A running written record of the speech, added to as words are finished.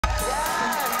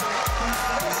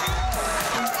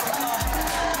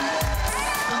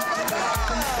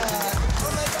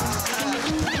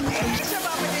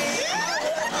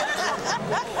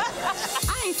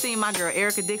seen my girl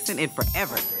Erica Dixon in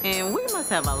forever, and we must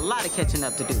have a lot of catching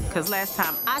up to do, because last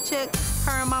time I checked,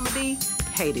 her and Mama D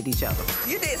hated each other.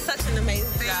 You did such an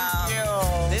amazing job.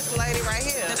 This lady right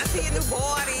here. I see your new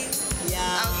body.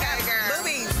 Yeah. Okay, girl.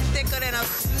 Luby thicker than a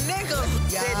snicker.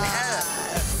 Sitting up.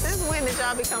 Since when did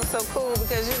y'all become so cool?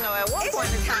 Because, you know, at one point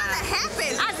in time... It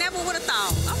happened. I never would have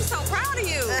thought. I'm so proud of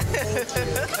you.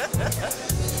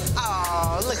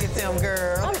 Oh, look at them,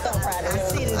 girl. I'm so proud of you. I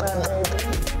see this,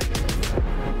 baby.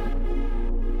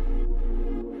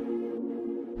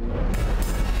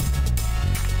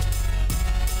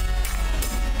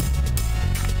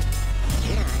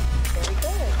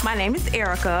 My name is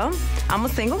Erica. I'm a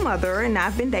single mother, and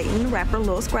I've been dating the rapper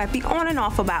Lil Scrappy on and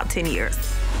off about 10 years.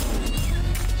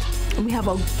 We have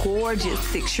a gorgeous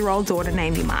 6-year-old daughter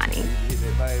named Imani.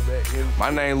 My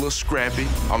name Lil Scrappy.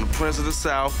 I'm the Prince of the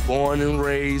South, born and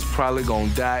raised, probably gonna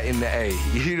die in the A.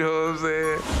 You know what I'm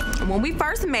saying? When we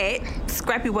first met,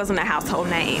 Scrappy wasn't a household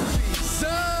name. So,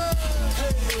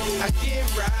 I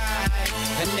get right,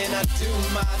 and then I do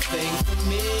my thing for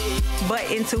me.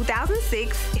 But in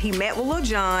 2006, he met with Lil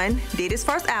Jon, did his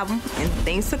first album, and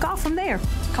things took off from there.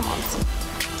 Come on.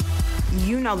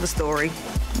 You know the story.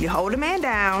 You hold a man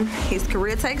down, his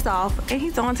career takes off, and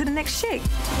he's on to the next chick.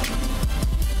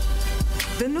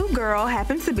 The new girl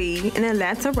happened to be an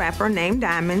Atlanta rapper named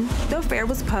Diamond. The affair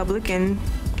was public, and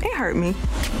it hurt me.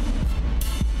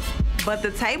 But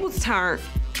the tables turned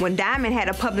when Diamond had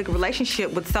a public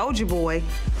relationship with Soulja Boy,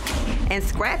 and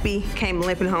Scrappy came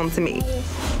limping home to me.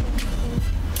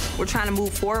 We're trying to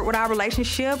move forward with our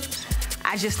relationship.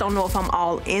 I just don't know if I'm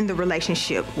all in the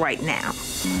relationship right now.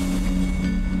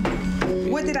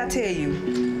 What did I tell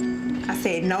you? I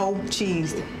said no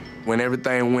cheese. When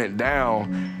everything went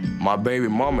down, my baby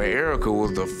mama, Erica,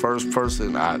 was the first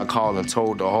person I called and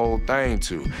told the whole thing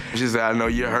to. She said, I know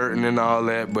you're hurting and all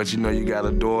that, but you know you got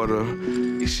a daughter.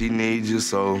 She needs you,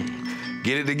 so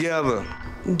get it together.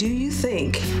 Do you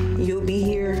think you'll be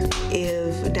here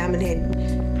if Diamond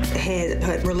had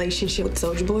a relationship with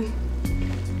Soulja Boy?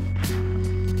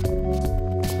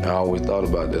 I always thought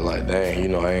about that, like, dang, you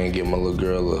know, I ain't give my little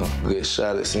girl a good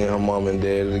shot at seeing her mom and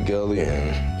dad together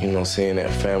and, you know, seeing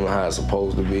that family how it's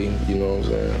supposed to be, you know what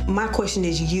I'm saying? My question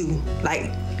is you.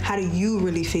 Like, how do you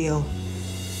really feel?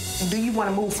 Do you want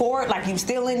to move forward? Like, you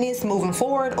still in this, moving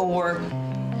forward, or?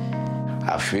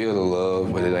 I feel the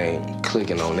love, but it ain't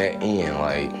clicking on that end.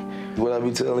 Like, what I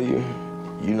be telling you,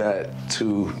 you're not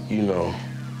too, you know,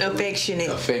 affectionate.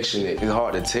 It's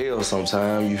hard to tell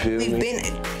sometimes, you feel me? We've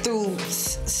been through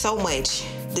so much.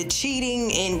 The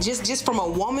cheating, and just from a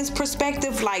woman's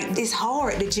perspective, like, it's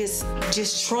hard to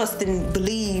just trust and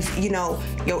believe, you know,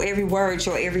 your every word,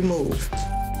 your every move.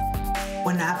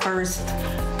 When I first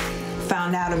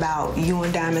found out about you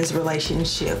and Diamond's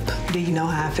relationship, do you know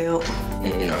how I felt?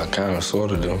 Yeah, I kind of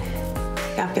sort of do.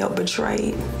 I felt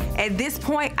betrayed. At this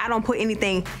point, I don't put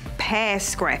anything past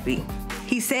Scrappy.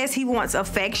 He says he wants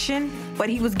affection, but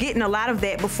he was getting a lot of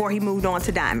that before he moved on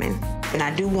to Diamond. And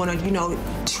I do want to, you know,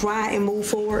 try and move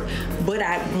forward, but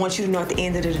I want you to know at the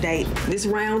end of the day, this is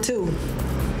round 2.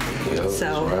 Yeah, so it's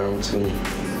round 2.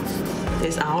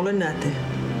 It's all or nothing.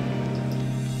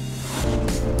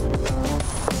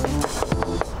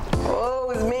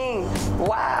 Oh, it's me.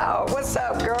 Wow, what's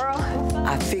up, girl?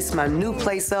 I fixed my new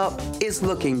place up. It's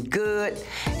looking good.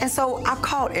 And so I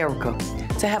called Erica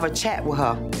to have a chat with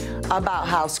her about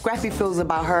how Scrappy feels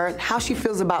about her, how she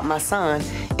feels about my son,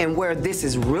 and where this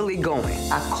is really going.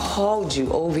 I called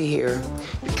you over here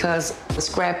because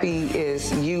Scrappy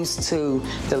is used to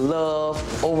the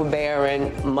love,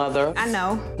 overbearing mother. I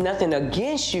know. Nothing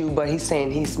against you, but he's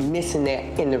saying he's missing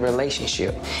that in the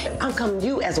relationship. I'm coming to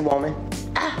you as a woman,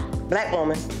 black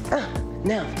woman.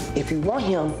 Now, if you want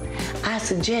him, I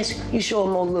suggest you show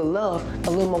him a little love, a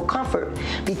little more comfort,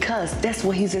 because that's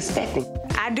what he's expecting.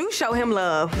 I do show him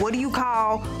love. What do you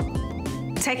call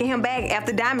taking him back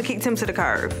after Diamond kicked him to the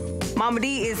curb? Mama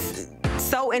D is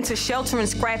so into sheltering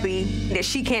Scrappy that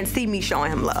she can't see me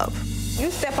showing him love. You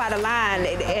step out of line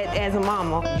as a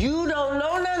mama. You don't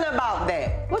know nothing about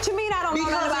that. What you mean I don't know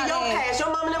nothing about that? Because of your past, your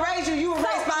mama didn't raise you, you were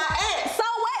raised by an aunt. So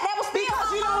what? That was still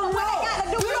because you don't know.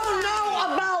 You don't know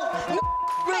about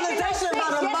realization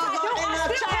about a mother and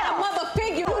a child. Mother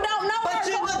figure. You don't know. But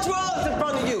you put drugs in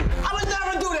front of you. I would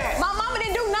never do that. My mama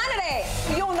didn't do none of that.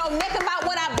 You don't know nothing about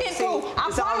what I've been through. I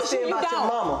promise you, you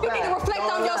don't. You need to reflect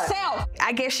on yourself.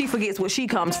 I guess she forgets where she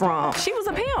comes from. She was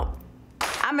a pimp.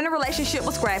 I'm in a relationship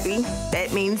with Scrappy.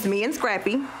 That means me and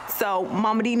Scrappy. So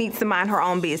Mama D needs to mind her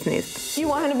own business. You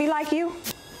want him to be like you?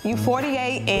 You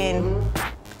 48 and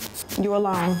you're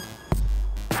alone.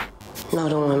 No,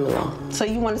 don't want him alone. So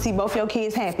you want to see both your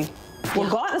kids happy,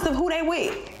 regardless of who they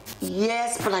with?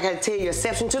 Yes, but I gotta tell you,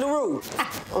 exception to the rule.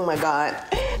 Oh my God.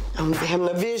 I'm having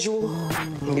a visual.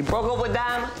 He broke up with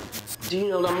Diamond. Do you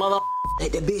know the mother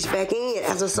let the bitch back in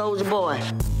as a soldier boy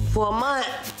for a month?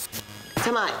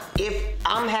 Tell me, if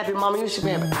I'm happy, Mama, you should be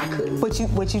happy. I couldn't.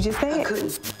 What you just said?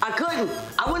 I couldn't.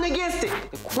 I went against it.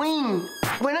 The queen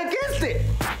went against it.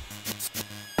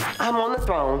 I'm on the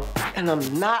throne, and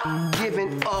I'm not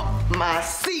giving up my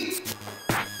seat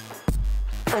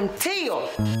until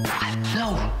I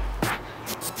know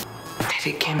that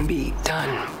it can be done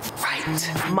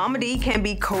right. Mama D can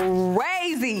be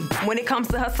crazy when it comes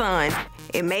to her son.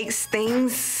 It makes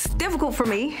things difficult for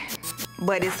me,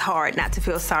 but it's hard not to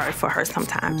feel sorry for her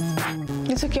sometimes.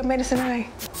 You took your medicine today?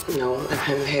 No, I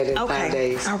haven't had it in 5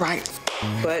 days. All right.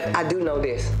 But I do know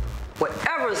this.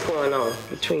 Whatever is going on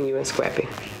between you and Scrappy,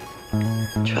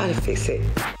 try to fix it.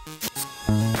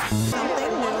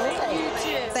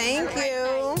 Thank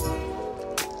you.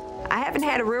 I haven't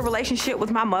had a real relationship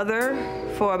with my mother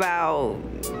for about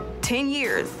 10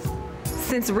 years.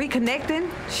 Since reconnecting,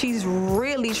 she's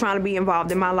really trying to be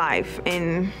involved in my life,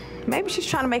 and maybe she's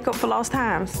trying to make up for lost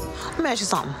times. Let me ask you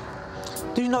something.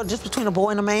 Do you know the difference between a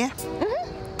boy and a man?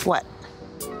 Mm-hmm. What?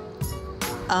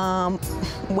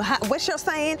 What's your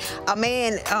saying? A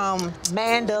man,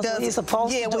 man does what he's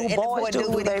supposed to do. Boys do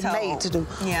what they're made to do.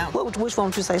 Yeah. Which one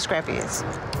would you say Scrappy is?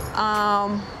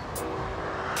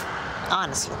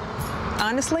 Honestly.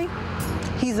 Honestly,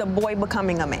 he's a boy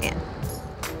becoming a man.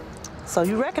 So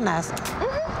you recognize him?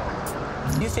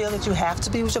 Mm-hmm. You feel that you have to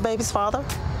be with your baby's father?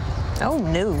 Oh,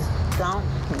 no. Don't?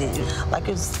 No. Like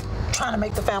it's trying to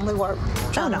make the family work,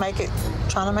 trying to make it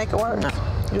work. No.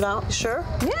 You know, sure?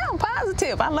 Yeah, I'm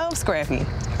positive. I love Scrappy.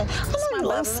 Okay. I know you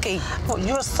love ski. Well,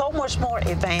 you're so much more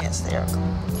advanced, Erica.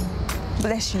 But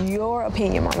that's your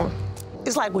opinion, Mama.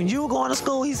 It's like when you were going to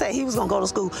school, he said he was going to go to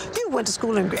school. You went to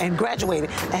school and graduated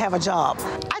and have a job.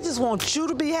 I just want you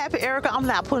to be happy, Erica. I'm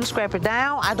not putting Scrappy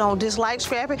down. I don't dislike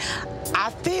Scrappy. I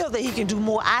feel that he can do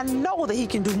more. I know that he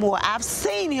can do more. I've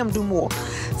seen him do more.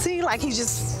 Seems like he's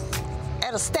just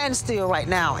at a standstill right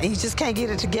now, and he just can't get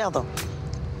it together.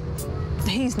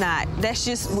 He's not. That's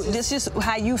just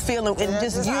how you feel, and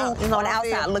just you on the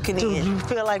outside looking in. You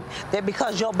feel like that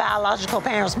because your biological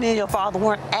parents, me and your father,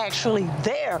 weren't actually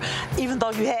there, even though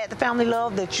you had the family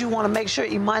love, that you want to make sure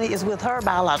Imani is with her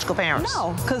biological parents.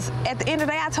 No, because at the end of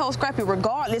the day, I told Scrappy,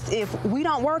 regardless if we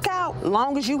don't work out,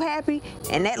 long as you happy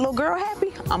and that little girl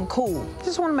happy, I'm cool.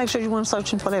 Just want to make sure you weren't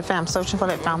searching for that family,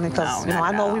 because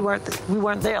I know we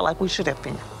weren't there like we should have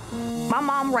been. My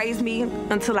mom raised me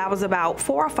until I was about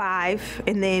 4 or 5,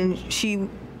 and then she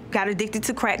got addicted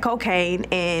to crack cocaine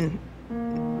and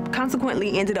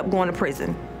consequently ended up going to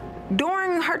prison.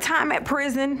 During her time at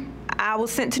prison, I was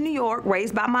sent to New York,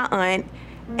 raised by my aunt,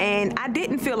 and I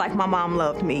didn't feel like my mom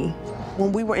loved me.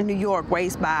 When we were in New York,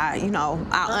 raised by, our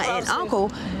aunt and uncle,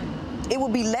 it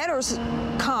would be letters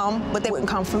come, but they wouldn't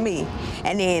come from me.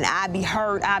 And then I'd be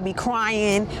hurt, I'd be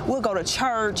crying, we'll go to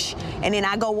church, and then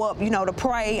I go up, to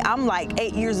pray. I'm like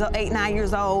 8, 9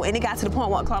 years old, and it got to the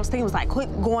point where Claudine was like, quit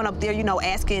going up there,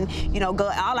 asking, God,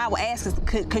 all I would ask is,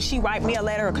 could she write me a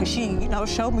letter, or could she,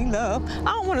 show me love?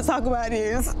 I don't want to talk about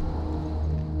this.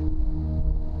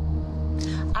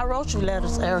 I wrote you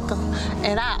letters, Erica,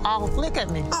 and look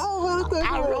at me.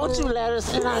 I wrote you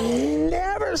letters, and I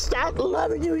never stopped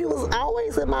loving you. You was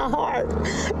always in my heart,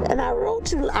 and I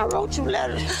wrote you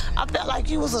letters. I felt like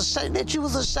you was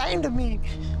ashamed of me,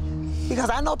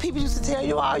 because I know people used to tell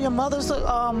you, your mother's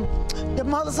on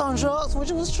drugs,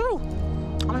 which was true.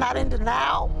 I'm not in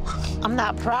denial. I'm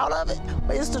not proud of it,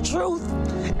 but it's the truth,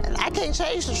 and I can't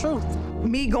change the truth.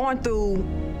 Me going through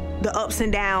the ups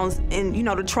and downs and,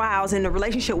 the trials and the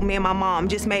relationship with me and my mom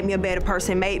just made me a better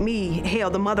person, made me,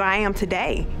 the mother I am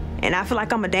today. And I feel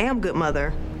like I'm a damn good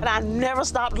mother. And I never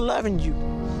stopped loving you.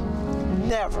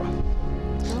 Never.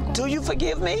 Do you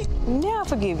forgive me? Yeah, I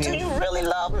forgive you. Do you really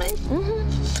love me?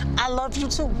 Mm-hmm. I love you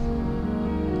too.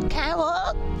 Can I have a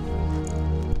hug?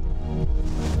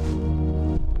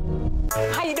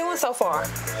 How you doing so far?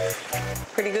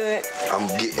 Pretty good? I'm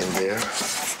getting there.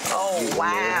 Oh,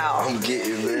 wow. I'm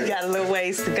getting there. You got a little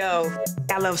ways to go.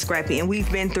 I love Scrappy, and we've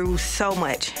been through so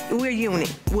much. We're a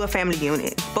unit. We're a family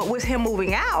unit. But with him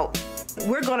moving out,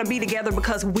 we're gonna be together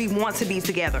because we want to be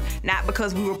together, not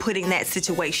because we were put in that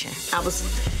situation. I was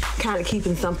kind of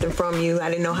keeping something from you. I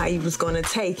didn't know how you was gonna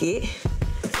take it,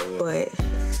 but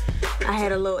I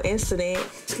had a little incident.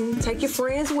 Take your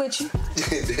friends with you.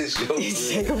 That's your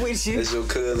Take them with you. That's your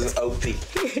cousin OP.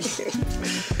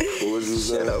 What was you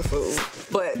saying? Shut up, fool.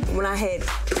 But when I had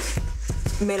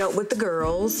met up with the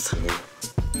girls,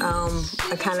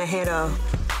 I kind of had a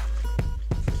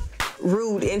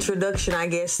rude introduction, I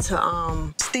guess,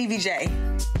 to Stevie J.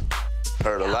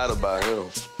 Heard a lot about him.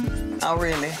 Oh,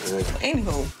 really? Yeah.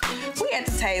 Anywho, we at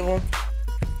the table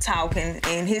talking,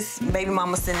 and his baby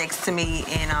mama sitting next to me,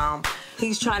 and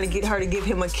he's trying to get her to give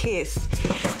him a kiss.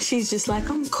 She's just like,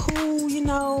 I'm cool, you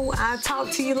know, I'll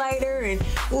talk to you later, and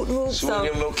whoop, whoop. She wouldn't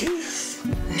give him no kiss?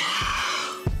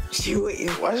 She wouldn't.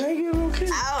 Why she ain't give him no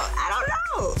kiss? I don't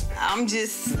know.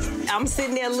 I'm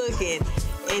sitting there looking,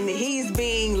 and he's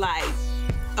being like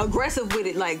aggressive with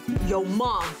it, like, yo,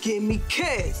 mom, give me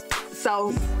kiss.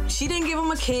 So she didn't give him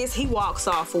a kiss. He walks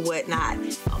off or whatnot.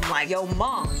 I'm like, yo,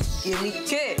 mom, give me a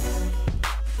kiss.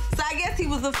 So I guess he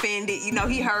was offended. You know,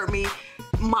 he heard me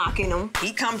mocking him.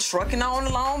 He come trucking on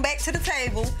along back to the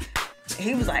table.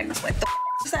 He was like, what the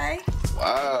you say?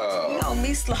 Wow. You know,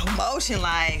 me slow motion,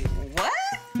 like, what?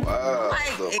 Wow.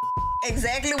 Like,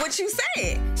 exactly what you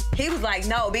said. He was like,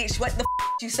 no, bitch, what the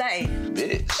you say?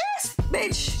 Bitch? Yes,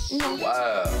 bitch. You know.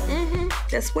 Wow. Mm-hmm.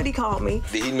 That's what he called me.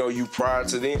 Did he know you prior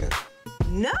to then?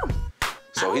 No.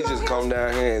 So he just come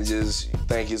down here and just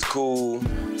think it's cool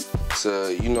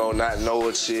to, you know, not know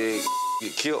a chick,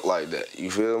 get killed like that,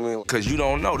 you feel me? Cause you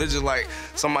don't know, it's just like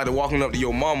somebody walking up to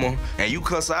your mama and you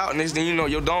cuss her out and next thing you know,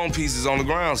 your dome piece is on the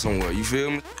ground somewhere, you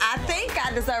feel me? I think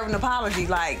I deserve an apology,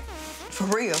 like, for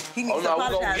real. He needs to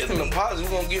apologize to me. We're gonna get an apology,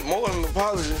 we're gonna get more than an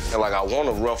apology. And like, I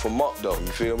wanna rough him up though, you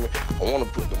feel me? I wanna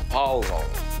put them paws on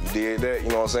him. You did that, you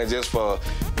know what I'm saying? Just for,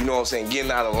 you know what I'm saying,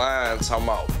 getting out of line, talking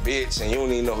about bitch, and you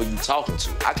don't even know who you talking to.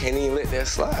 I can't even let that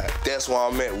slide. That's why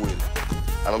I'm at with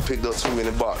it. I done picked up too many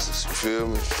boxes, you feel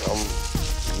me?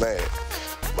 I'm mad,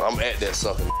 but I'm at that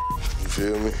sucker, you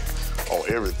feel me? On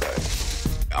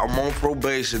everything. I'm on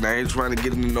probation, I ain't trying to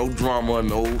get into no drama,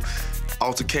 no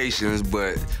altercations,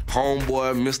 but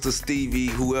homeboy, Mr. Stevie,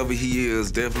 whoever he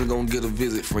is, definitely gonna get a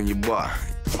visit from your boy.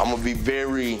 I'm gonna be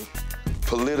very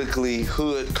politically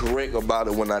hood correct about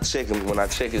it when I check him, when I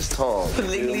check his tongue.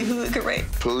 Politically hood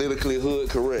correct? Politically hood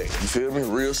correct, you feel me?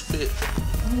 Real spit.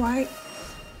 All right.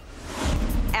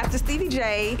 After Stevie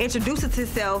J introduces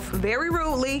himself very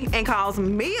rudely and calls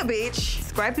me a bitch,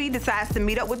 Scrappy decides to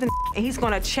meet up with the and he's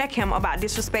gonna check him about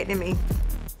disrespecting me.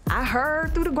 I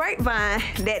heard through the grapevine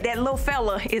that that little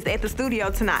fella is at the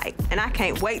studio tonight, and I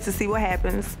can't wait to see what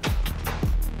happens.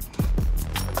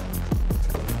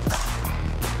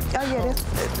 Oh yeah,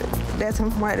 that's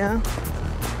him right there.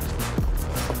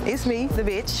 It's me, the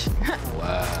bitch.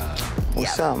 Wow.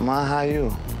 What's up, ma? How you?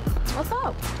 What's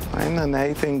up? Ain't nothing,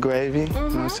 everything gravy. You know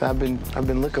what I'm saying? I've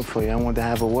been looking for you. I wanted to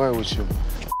have a word with you.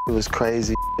 It was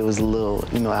crazy. It was a little,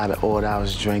 you know, out of order. I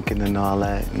was drinking and all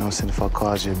that. You know what I'm saying? If I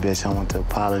called you a bitch, I want to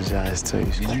apologize to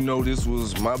you. Did you know this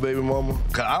was my baby mama?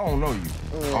 Cause I don't know you.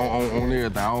 On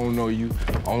everything, I don't know you.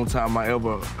 Only time I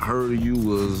ever heard of you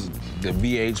was the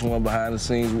VH1 behind the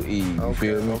scenes with Eve, you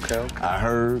feel me? Okay. I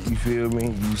heard, you feel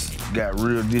me? You got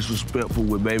real disrespectful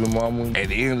with baby mama. At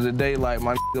the end of the day, like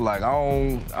my nigga, like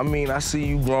I see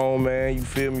you grown, man, you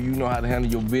feel me? You know how to handle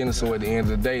your business, so at the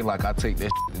end of the day, like I take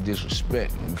that to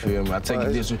disrespect, you feel me? I take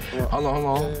it disrespect. Hold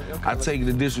on. I take it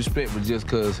to disrespect, but just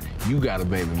cause you got a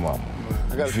baby mama.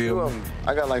 I got a few of them.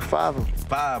 I got like 5 of them.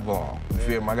 5 of them, you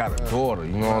feel me? I got a daughter,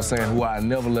 you know what I'm saying, who I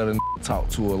never let a talk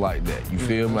to her like that, you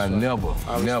feel me? I never.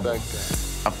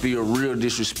 I feel real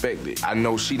disrespected. I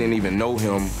know she didn't even know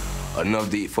him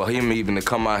enough for him even to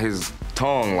come out his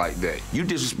tongue like that. You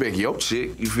disrespect your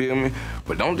chick, you feel me?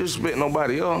 But don't disrespect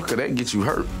nobody else, cause that gets you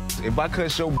hurt. If I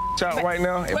cuss your out right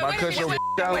now, Wait,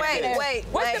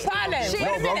 what's the problem?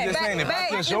 No, bro, I'm just saying, if I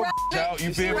cuss your out,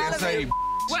 you feel me, and say, you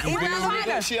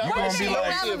gonna be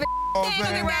like,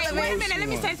 wait a minute, let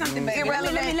me say something, baby.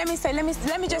 Let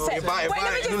me just say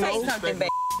something, baby.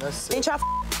 Didn't y'all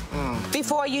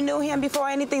before you knew him, before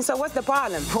anything, so what's the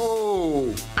problem?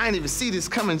 Oh, I ain't even see this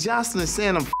coming. Jocelyn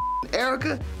saying I'm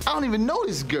Erica. I don't even know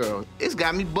this girl. It's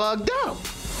got me bugged out.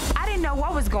 I didn't know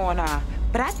what was going on,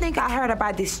 but I think I heard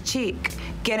about this chick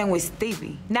getting with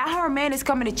Stevie. Now her man is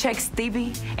coming to check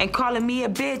Stevie and calling me a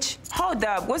bitch. Hold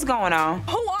up, what's going on?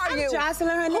 Who are you? Jocelyn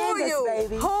Hernandez,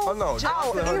 baby. Oh, no.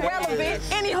 Irrelevant.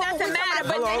 It doesn't matter,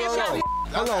 but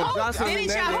hold on, Jocelyn.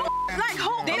 Like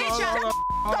who? Didn't y'all?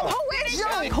 So who is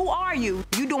you? Who are you?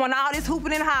 You doing all this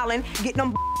hooping and hollering, getting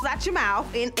them out your mouth,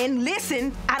 and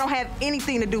listen, I don't have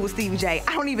anything to do with Stevie J.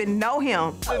 I don't even know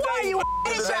him. Who are you?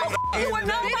 You are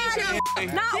nobody.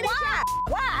 No, why?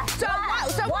 Why? So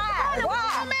why?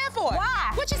 Why? Man for?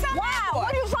 Why? What you saying? Why?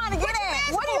 What are you trying to get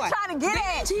at? What are you trying to get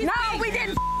at? No, we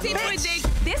didn't.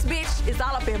 This bitch is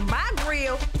all up in my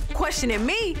grill, questioning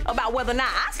me about whether or not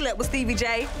I slept with Stevie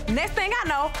J. Next thing I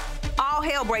know, all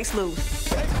hell breaks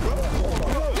loose.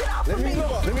 Let me go.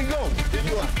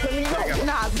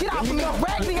 Nah, get off of me,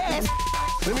 raggedy ass.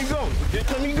 Let me go.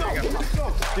 Let me go. Let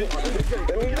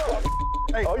me go.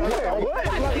 Hey, oh, you said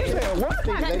what? You said what?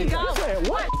 Let me go. You said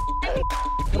what?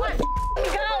 What?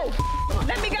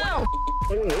 Let me go. Let me go.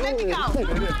 Let me go.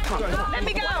 Let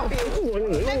me go.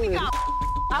 Let me go.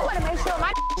 I want to make sure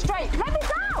my straight. Let me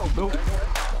go.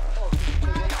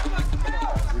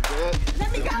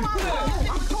 Let me go.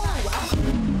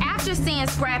 After seeing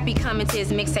Scrappy come into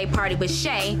his mixtape party with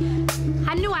Shay,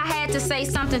 I knew I had to say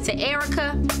something to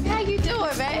Erica. How you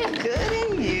doing, man? Good,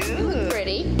 and you? You look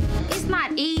pretty. It's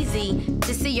not easy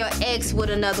to see your ex with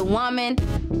another woman,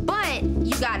 but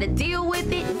you gotta deal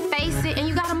with it, face it, and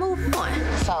you gotta move on.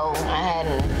 So I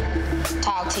hadn't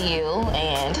talked to you,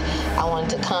 and I wanted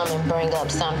to come and bring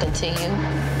up something to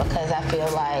you because I feel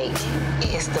like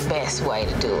it's the best way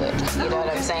to do it. You know what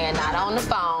I'm saying? Not on the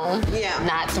phone,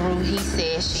 not through he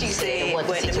said, she said, what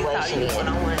the situation is.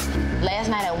 Last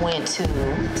night I went to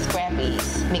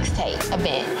Scrappy's mixtape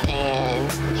event,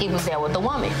 and he was there with a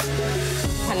woman.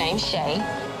 Her name's Shay,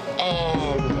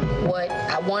 and what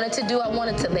I wanted to do, I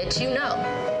wanted to let you know.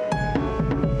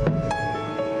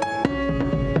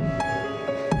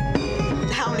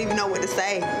 I don't even know what to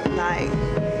say. Like,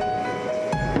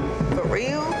 for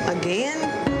real? Again?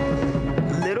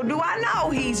 Little do I know,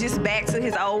 he's just back to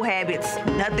his old habits.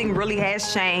 Nothing really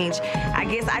has changed. I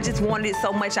guess I just wanted it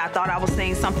so much I thought I was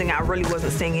saying something. I really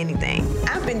wasn't saying anything.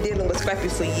 I've been dealing with Scrappy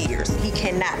for years. He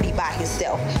cannot be by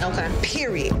himself. Okay.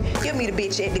 Period. He'll meet a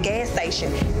bitch at the gas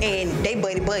station and they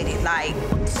buddy-buddy. Like,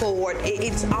 Ford,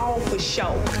 it's all for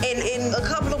show. And in a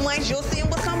couple of months, you'll see him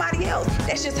with somebody else.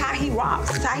 That's just how he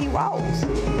rocks. That's how he rolls.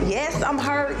 Yes, I'm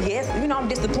hurt. Yes, you know, I'm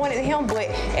disappointed in him, but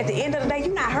at the end of the day,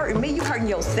 you're not hurting me, you're hurting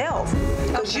yourself.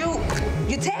 Because you're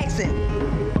taxing.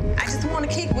 I just want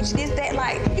to kick with you, this, that,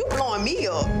 like, you blowing me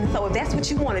up. So if that's what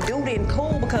you want to do, then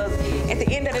cool, because at the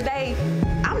end of the day,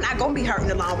 I'm not going to be hurt in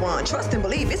the long run. Trust and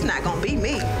believe, it's not going to be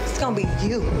me. It's going to be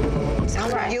you. It's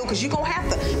going to be you, because you're going to have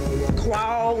to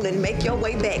crawl and make your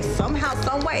way back. Somehow,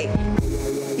 some way,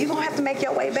 you're going to have to make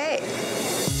your way back.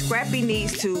 Scrappy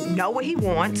needs to know what he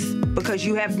wants because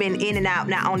you have been in and out,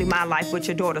 not only my life, but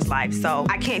your daughter's life. So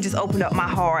I can't just open up my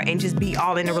heart and just be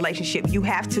all in a relationship. You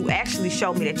have to actually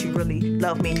show me that you really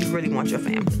love me and you really want your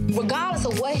family. Regardless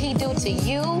of what he do to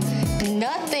you,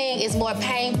 nothing is more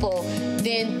painful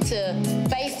than to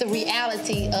face the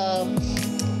reality of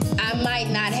I might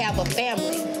not have a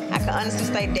family. I can honestly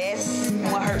say that's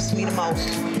what hurts me the most,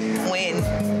 when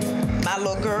my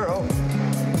little girl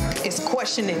is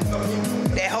questioning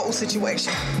that whole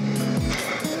situation.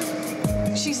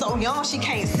 She's so young, she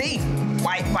can't see.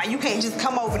 Why you can't just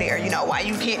come over there, you know? Why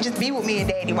you can't just be with me and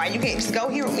Daddy? Why you can't just go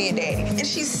here with me and Daddy? And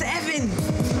she's 7.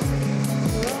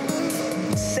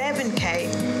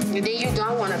 7K. And then you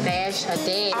don't want to bash her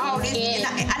dad. Oh,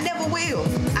 I never will.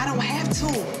 I don't have to.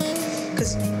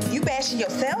 Because you bashing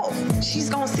yourself. She's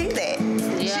going to see that.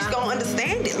 Yeah. She's going to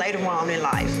understand it later on in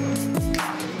life.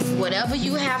 Whatever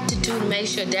you have to do to make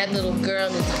sure that little girl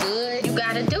is good, you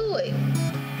gotta do it.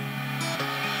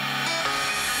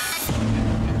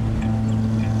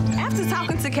 After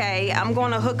talking to Kay, I'm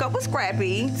gonna hook up with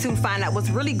Scrappy to find out what's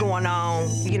really going on.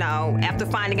 You know, after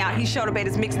finding out he showed up at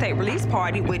his mixtape release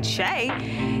party with Shay,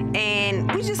 and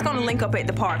we're just gonna link up at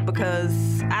the park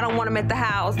because I don't want him at the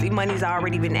house. Money's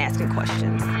already been asking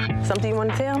questions. Something you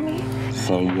wanna tell me?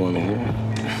 Something you wanna hear?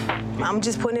 I'm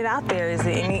just putting it out there. Is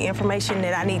there any information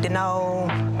that I need to know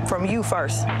from you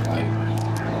first?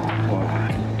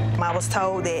 I was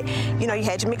told that, you know, you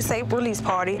had your mixtape release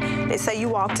party. They say you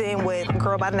walked in with a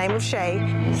girl by the name of Shay.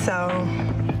 So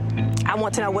I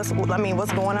want to know what's going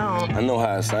on. I know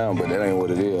how it sounds, but that ain't what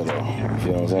it is, though. You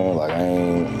know what I'm saying? Like, I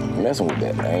ain't messing with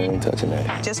that. I ain't touching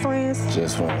that. Just friends?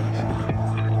 Just friends.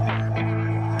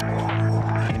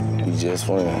 We just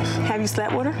friends. Have you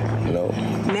slept with her? No.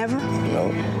 Never?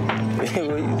 No. What you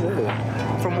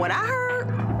said? From what I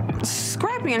heard,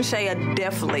 Scrappy and Shay are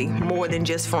definitely more than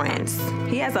just friends.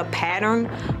 He has a pattern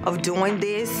of doing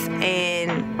this,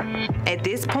 and at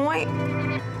this point,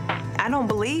 I don't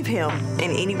believe him in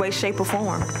any way, shape, or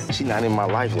form. She's not in my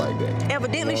life like that.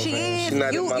 Evidently, she is.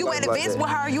 You at events with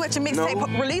her. You at your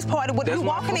mixtape release party with you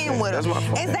walking in with her. That's my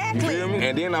fault. Exactly. You feel me?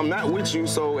 And then I'm not with you,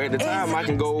 so at the time I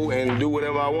can go and do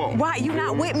whatever I want. Right, you're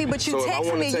not with me, but you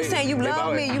text me. You saying you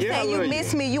love me. You saying you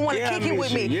miss me. You want to kick it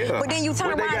with me. Yeah. But then you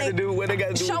turn around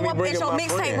and show up at your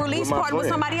mixtape release party with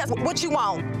somebody else. What you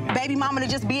want? Baby mama to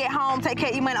just be at home, take care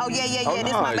of you, man. Oh yeah,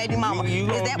 this my baby mama.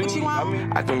 Is that what you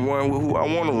want? I can run with who I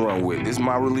want to run with. This is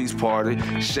my release party.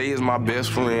 Shay is my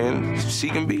best friend. She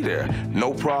can be there.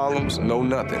 No problems, no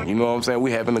nothing. You know what I'm saying?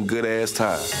 We having a good ass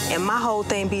time. And my whole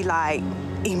thing be like,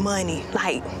 E-Money,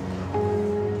 like,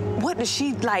 what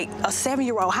she like a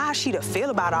 7-year-old, how is she to feel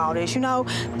about all this, you know?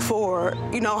 For,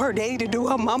 you know, her daddy to do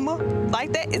her mama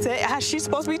like that? Is that how she's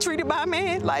supposed to be treated by a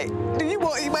man? Like, do you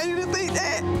want anybody to think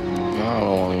that? No, I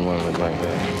don't want anyone to think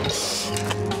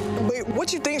that. But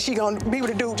what you think she gonna be able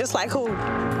to do just like who?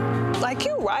 Like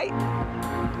you, right?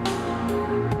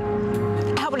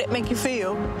 How would that make you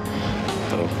feel?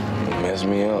 It messed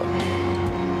me up.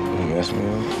 It messed me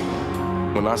up.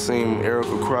 When I seen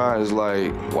Erica cry, it's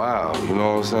like, wow, you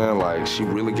know what I'm saying? Like, she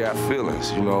really got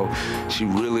feelings, you know? She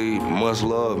really must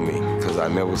love me, because I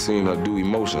never seen her do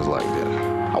emotions like that.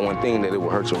 I wasn't thinking that it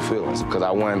would hurt your feelings, because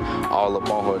I wasn't all up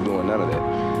on her doing none of that.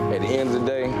 At the end of the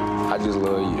day, I just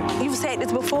love you. You've said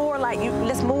this before, like,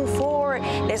 let's move forward,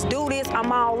 let's do this,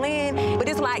 I'm all in. But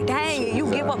it's like, dang, you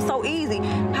give up so easy.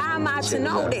 How am I to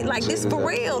know that, like, this for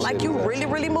real? Like, you really,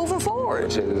 really moving forward.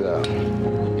 Check this out.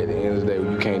 At the end of the day,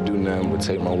 you can't do nothing but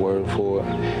take my word for it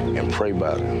and pray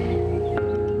about it.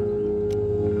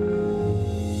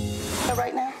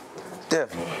 Right now?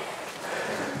 Definitely.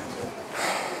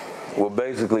 Well,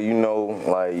 basically, you know,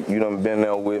 like, you done been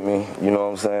there with me, you know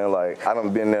what I'm saying? Like, I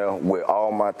done been there with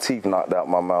all my teeth knocked out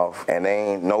my mouth, and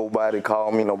ain't nobody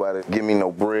called me, nobody give me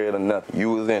no bread or nothing.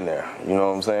 You was in there, you know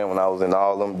what I'm saying? When I was in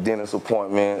all them dentist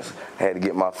appointments, had to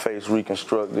get my face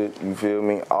reconstructed, you feel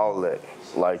me? All that.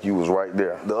 Like, you was right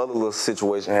there. The other little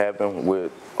situation happened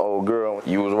with old girl,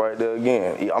 you was right there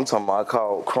again. I'm talking about I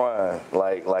called crying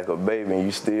like a baby, and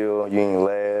you ain't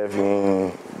laugh, you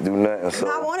ain't do nothing. So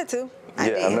I wanted to.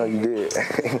 I know you did.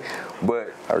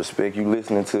 But I respect you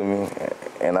listening to me,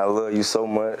 and I love you so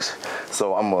much.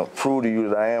 So I'm going to prove to you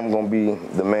that I am going to be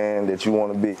the man that you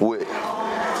want to be with.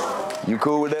 You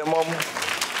cool with that, mama?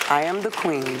 I am the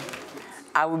queen.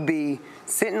 I would be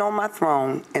sitting on my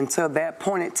throne until that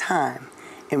point in time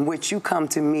in which you come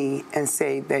to me and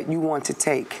say that you want to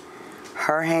take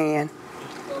her hand,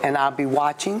 and I'll be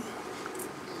watching,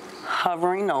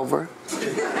 hovering over,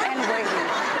 and waiting.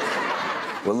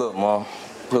 Well, look, Mom,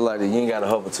 put it like that, you ain't got to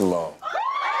hover too long.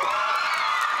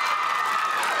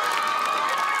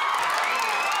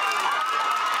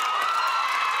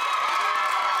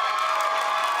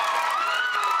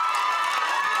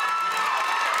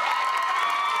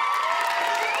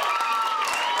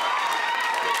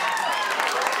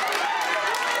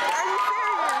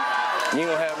 You ain't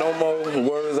gonna have no more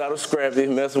words out of Scrappy,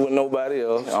 messing with nobody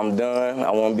else. I'm done.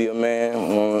 I wanna be a man. I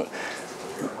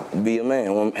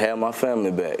wanna have my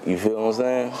family back. You feel what I'm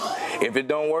saying? If it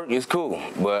don't work, it's cool.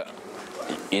 But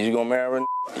is you gonna marry her?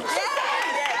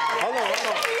 Hold on.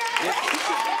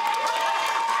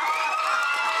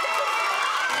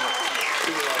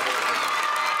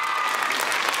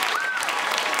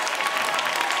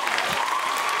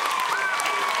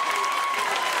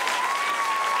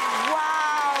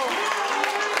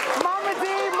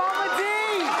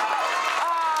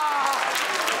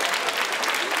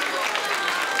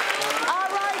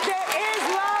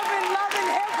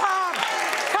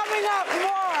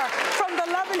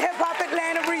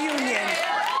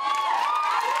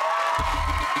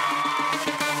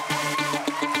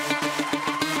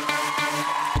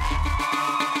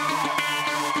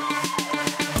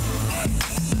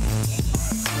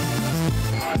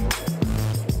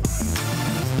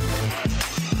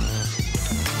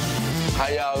 How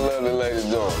y'all lovely ladies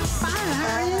doing? Fine,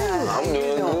 how are you? I'm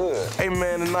doing good. Hey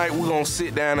man, tonight we're gonna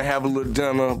sit down and have a little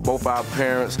dinner, both our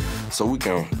parents, so we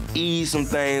can ease some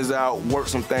things out, work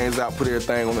some things out, put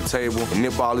everything on the table, and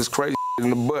nip all this crazy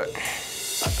in the butt. I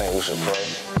think we should pray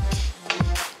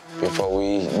before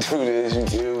we do this, you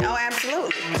feel me? Oh,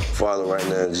 absolutely. Father, right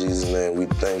now in Jesus' name, we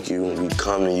thank you. We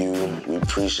come to you. We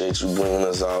appreciate you bringing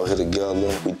us all here together.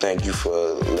 We thank you for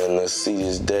letting us see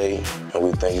this day, and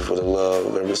we thank you for the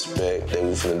love and respect that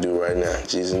we're finna do right now. In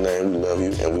Jesus' name, we love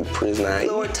you, and we praise now.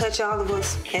 Lord, touch all of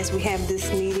us as we have this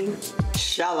meeting.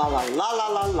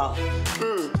 Sha-la-la-la-la-la-la.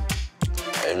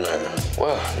 Amen.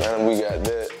 Well, now that we got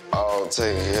that all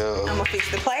taken care of, I'm gonna fix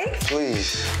the plate.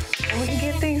 please. And we can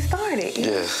get things started.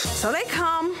 Yes. So they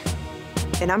come,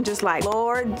 and I'm just like,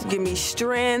 Lord, give me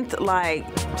strength. Like,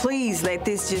 please let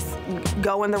this just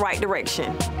go in the right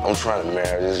direction. I'm trying to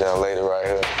marry this young lady right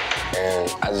here, and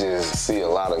I just see a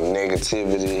lot of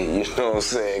negativity, you know what I'm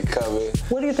saying, coming.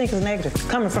 What do you think is negative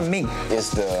coming from me?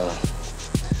 It's the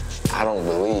I don't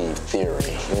believe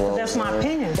theory. You know That's my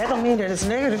opinion. That don't mean that it's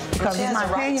negative because it's my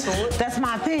opinion. That's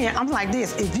my opinion. I'm like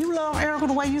this. If you love Erica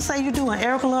the way you say you do and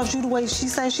Erica loves you the way she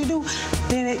says she do,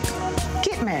 then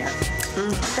get married.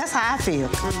 That's how I feel.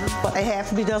 But it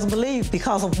half of me doesn't believe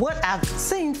because of what I've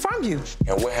seen from you.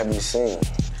 And what have you seen?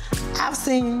 I've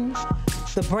seen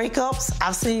the breakups.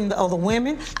 I've seen the other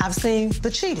women. I've seen the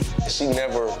cheating. She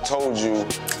never told you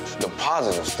the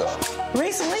positive stuff.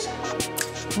 Recently?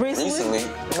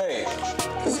 Babe,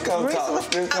 just come talk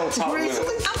with us. I'm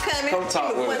coming. Come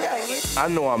talk with us. I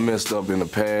know I messed up in the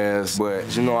past,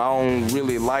 but you know, I don't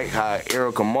really like how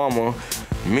Erica mama,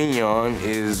 Mignon,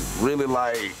 is really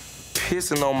like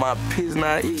pissing on my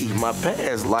my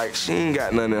past, like she ain't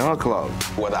got nothing in her closet.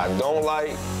 What I don't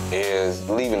like is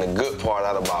leaving the good part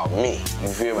out about me. You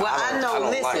feel me? Well, I know,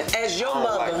 listen, as your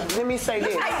mother, let me say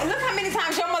this. Look how many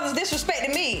times your mother's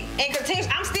disrespected me and continues.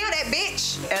 I'm still that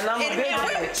bitch. And I'm a bigger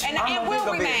bitch. And will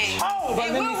remain. Oh, but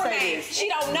it let will me say remain. this. She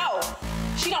don't know.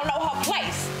 She don't know her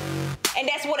place. And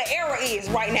that's what an era is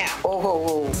right now.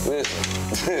 Listen.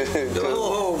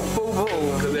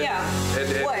 Yeah.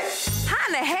 What? How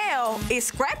in the hell is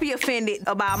Scrappy offended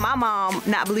about my mom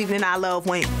not believing in our love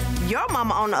when your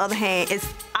mama, on the other hand, is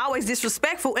always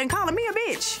disrespectful and calling me a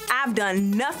bitch? I've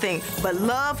done nothing but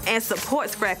love and support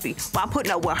Scrappy while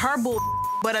putting up with her bull.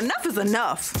 But enough is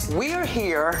enough. We're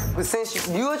here, but since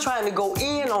you're trying to go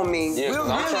in on me, yeah, we're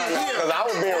really here. Because I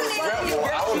was being respectful.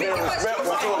 I was being respectful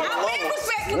to her mama.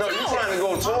 No, you're trying to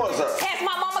go towards her. Has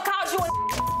my mama called you a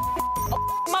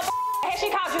mother? Has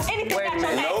she called you anything about your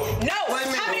name? No.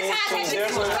 How many times has she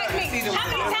disrespected me? How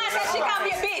many times has she called me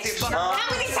a bitch? How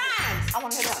many times?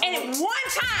 And at one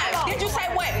time, did you say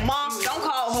what? Mom, don't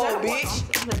call her a bitch.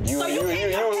 You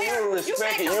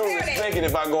respect it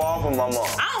if I go off on my mom.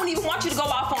 I don't even want you to go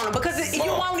off on her because you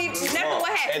won't even, never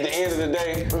what happens. At the end of the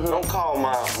day, don't call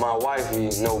my wifey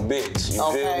no bitch. You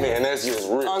feel me? And that's just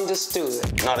real. Understood.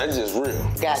 No, that's just real.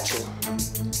 Got you.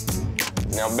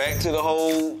 Now back to the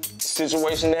whole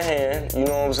situation at hand, you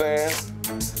know what I'm saying?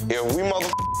 If we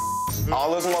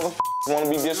all us want to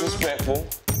be disrespectful,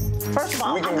 first of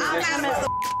all, we can be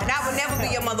disrespectful. And I would never be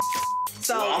your mother.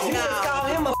 So, you just call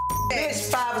him a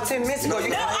bitch 5 or 10 minutes ago.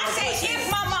 No, I said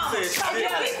if my mama. If you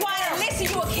be quiet and listen,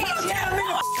 you will catch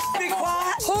it. Be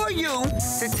quiet. Who are you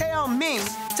to tell me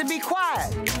to be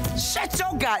quiet? Shut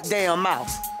your goddamn mouth.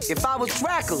 If I was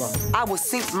Dracula, I would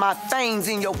sink my fangs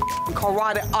in your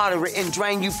carotid artery and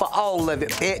drain you for all of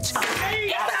it, bitch.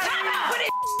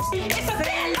 It's a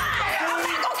bad lie. I'm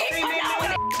not gonna keep going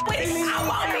with it. I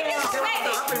won't be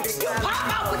disrespected. You pop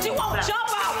out, but you won't jump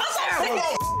out.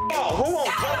 Who won't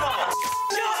jump out?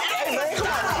 Hey, man, come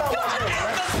on.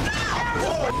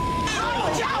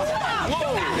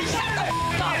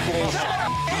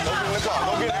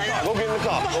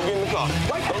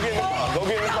 Go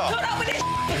get in the car.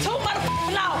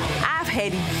 I've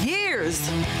had years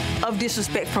of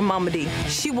disrespect from Mama D.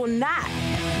 She will not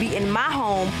be in my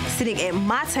home, sitting at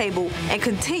my table, and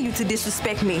continue to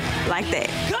disrespect me like that.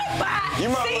 Goodbye. You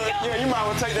might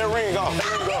well take that ring off.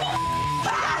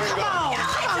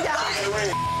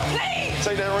 Please.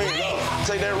 Take that ring off.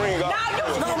 Take that ring off.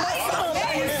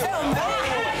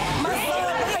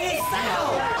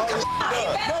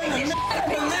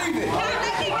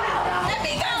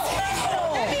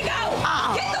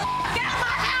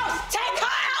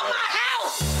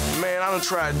 Man, I done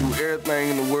tried to do everything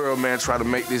in the world, man, try to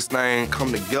make this thing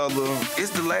come together. It's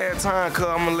the last time, cuz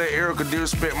I'm gonna let Erica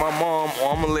disrespect my mom,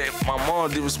 or I'm gonna let my mom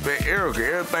disrespect Erica.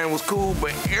 Everything was cool,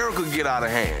 but Erica get out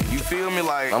of hand. You feel me?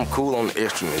 Like, I'm cool on the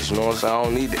extraness, you know what I'm saying? I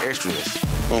don't need the extraness.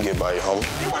 You can get by your homie.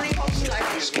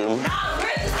 Excuse me? Nah,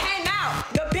 Chris came out.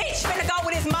 The bitch finna go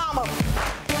with his mama.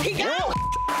 He got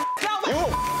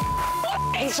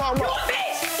You talking about? You a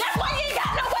bitch. That's why you ain't got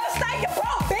nowhere to stay. You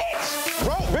broke, bitch.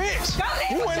 Broke, bitch?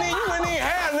 You wouldn't even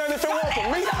have nothing if it weren't for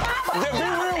me. Then be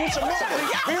real with your mama.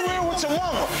 Be real with your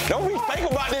mama. Don't be fake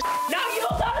about this. No, you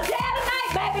don't go to jail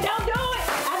tonight, baby. Don't do it.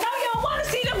 I know you don't want to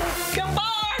see them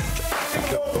bars.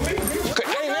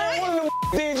 Hey, man, one of them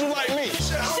did you like me?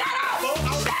 Shut up.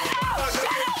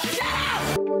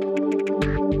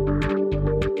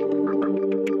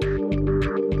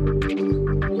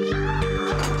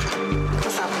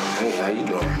 Hey, how you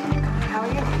doing? How are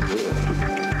you? Good.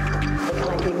 Looking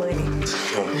like you money.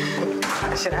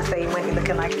 Should I say money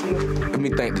looking like you? Let me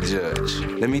thank the judge.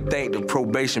 Let me thank the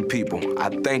probation people. I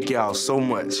thank y'all so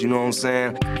much, you know what I'm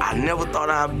saying? I never thought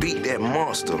I'd beat that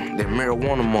monster, that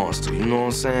marijuana monster, you know what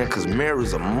I'm saying? Cause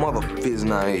Mary's a mother fizzing.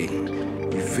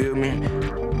 You feel me?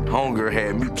 Homegirl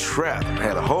had me trapped,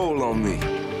 had a hold on me.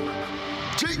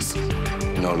 Dixon!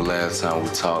 You know, the last time we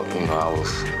talked, you know, I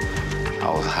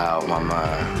was high out my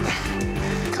mind.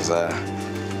 Cause I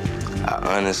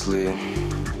honestly,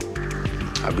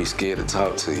 I'd be scared to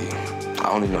talk to you. I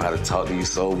don't even know how to talk to you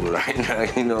sober right now,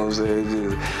 you know what I'm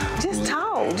saying? Just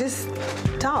talk. Just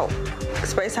talk.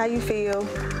 Express how you feel.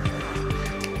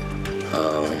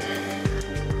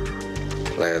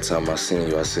 Last time I seen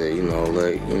you, I said, you know,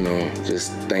 like, you know,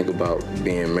 just think about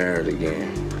being married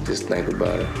again. Just think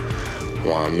about it.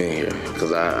 why I'm in here.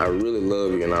 Because I really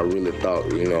love you, and I really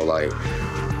thought, you know, like,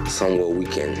 somewhere we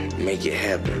can make it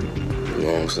happen. You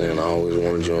know what I'm saying? I always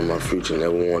wanted you in my future,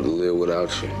 never wanted to live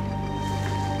without you.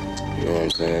 You know what I'm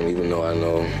saying? Even though I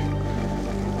know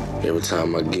every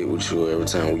time I get with you, every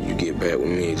time you get back with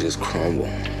me, it just crumble.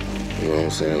 You know what I'm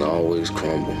saying? I always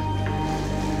crumble.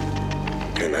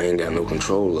 And I ain't got no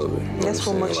control of it. You know That's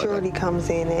where maturity comes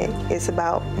in at. It's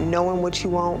about knowing what you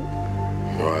want,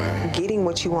 right, getting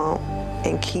what you want,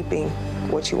 and keeping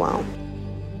what you want.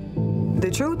 The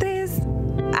truth is,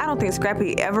 I don't think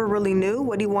Scrappy ever really knew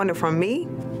what he wanted from me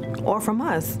or from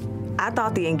us. I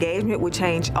thought the engagement would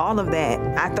change all of that.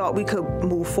 I thought we could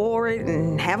move forward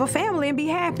and have a family and be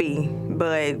happy.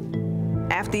 But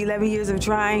after 11 years of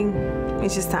trying,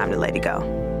 it's just time to let it go.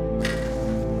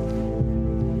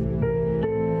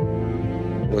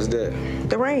 What's that?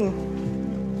 The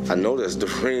ring. I know that's the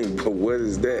ring, but what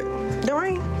is that? The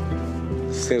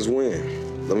ring. Since when?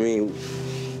 I mean,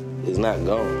 it's not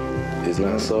gone. It's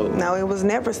not sold. No, it was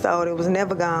never sold. It was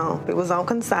never gone. It was on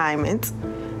consignment.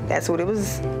 That's what it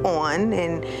was on,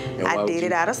 and I did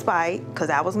it out of spite, because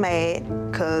I was mad,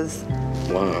 because,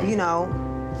 you know.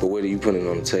 But what are you putting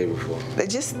on the table for?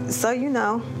 Just so you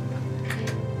know.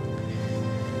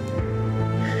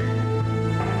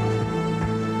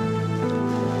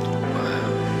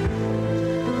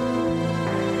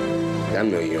 I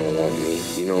know you don't want me.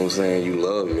 You know what I'm saying? You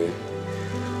love me.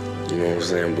 You know what I'm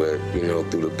saying? But, you know,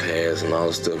 through the past and all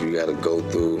the stuff you got to go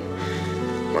through,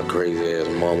 my crazy ass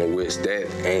mama, which that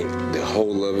ain't the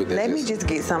whole of it. Let me just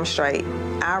get something straight.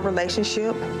 Our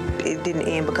relationship, it didn't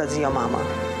end because of your mama.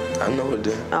 I know it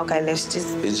did. Okay, let's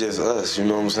just... It's just us, you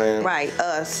know what I'm saying? Right,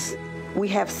 us. We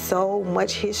have so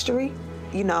much history.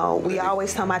 You know, we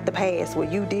always talk about the past.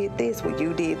 Well, you did this, well,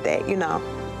 you did that, you know.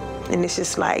 And it's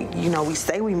just like, you know, we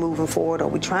say we moving forward or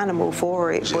we trying to move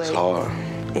forward, it's just hard.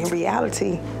 In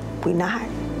reality, we not.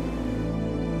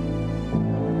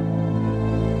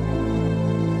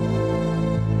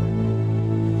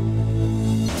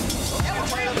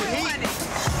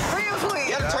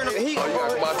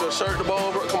 Shirt the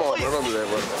ball, bro. Come on, bro. Don't do that,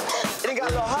 bro. It got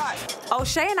a little hot.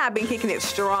 O'Shea and I have been kicking it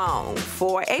strong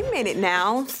for a minute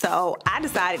now, so I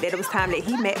decided that it was time that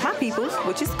he met my peoples,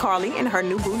 which is Carly and her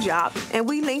new boo Jock, and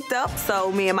we linked up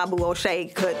so me and my boo O'Shea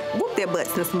could whoop their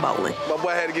butts in some bowling. My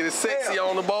boy had to get his sexy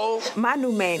on the bowl. My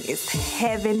new man is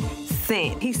heaven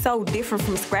sent. He's so different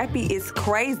from Scrappy, it's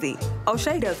crazy.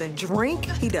 O'Shea doesn't drink,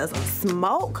 he doesn't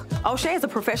smoke. O'Shea is a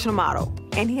professional model,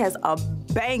 and he has a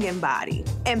banging body.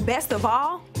 And best of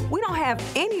all, we don't have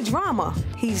any drama.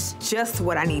 He's just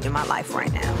what I need in my life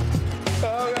right now.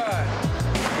 Oh, God.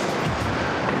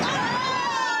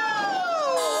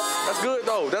 That's good,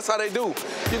 though. That's how they do.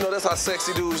 You know, that's how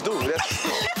sexy dudes do.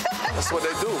 That's what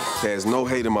they do. There's no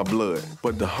hate in my blood.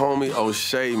 But the homie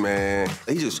O'Shea, man,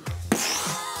 he just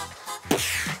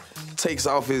takes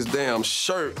off his damn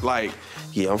shirt like,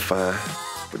 yeah, I'm fine.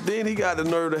 But then he got the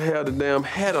nerve to have the damn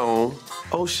hat on,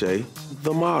 O'Shea,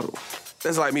 the model.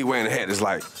 That's like me wearing a hat. It's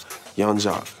like, Young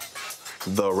Jock,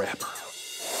 the rapper.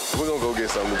 We're gonna go get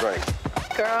something to drink.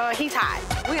 Girl, he's hot.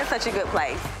 We're in such a good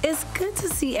place. It's good to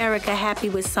see Erica happy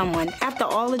with someone after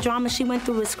all the drama she went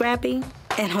through with Scrappy.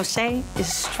 And O'Shea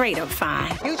is straight up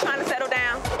fine. You trying to settle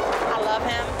down? I love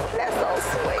him. That's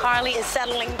so sweet. Carly is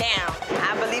settling down.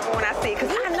 I believe it when I see it,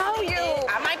 because I know you.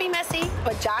 I might be messy,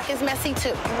 but Jock is messy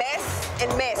too. Mess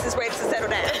and mess is ready to settle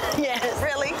down. Yes.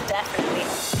 Really? Definitely.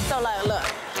 So, like, look,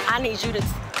 I need you to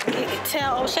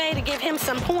tell O'Shea to give him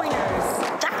some pointers.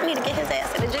 Jock need to get his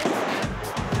ass in the gym.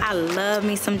 I love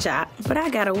me some Jock, but I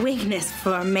got a weakness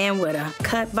for a man with a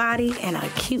cut body and a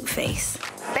cute face.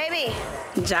 Baby.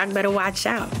 Jock better watch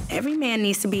out. Every man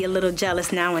needs to be a little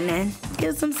jealous now and then.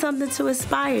 Gives them something to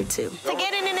aspire to. To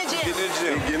get in the gym. Get in the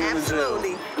gym. Get in the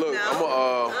gym. Look,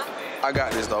 I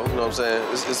got this though. You know what I'm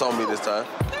saying? It's on me this time.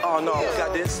 Oh no, we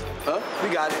got this. Huh?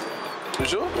 We got it. You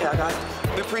sure? Yeah, I got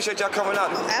it. We appreciate y'all coming out.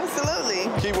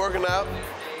 Absolutely. Keep working out.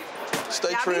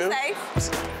 Stay trim. Be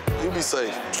safe. You be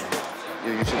safe.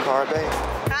 You use your card, babe?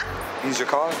 Huh? Use your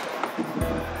card?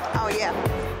 Oh, yeah.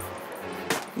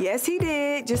 Yes, he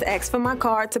did. Just asked for my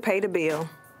card to pay the bill.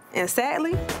 And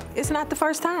sadly, it's not the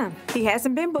first time. He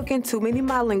hasn't been booking too many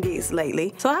modeling gigs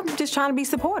lately, so I'm just trying to be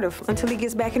supportive until he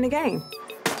gets back in the game.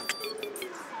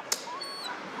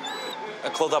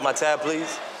 Close out my tab,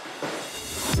 please.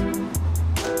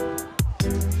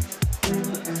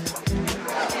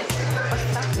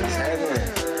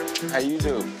 How you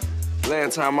do?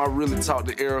 Last time I really talked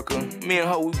to Erica, me and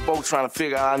her, we both trying to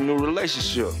figure out our new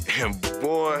relationship. And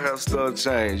boy, have stuff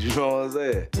changed, you know what I'm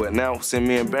saying? But now, since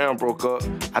me and Baron broke up,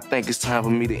 I think it's time for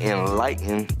me to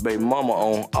enlighten baby mama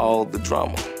on all the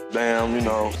drama. Damn, you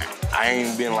know, I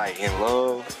ain't been like in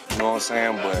love, you know what I'm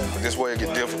saying? But this way it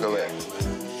get difficult at.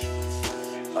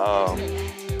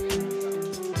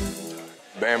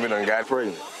 Bambi done got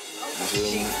pregnant. You feel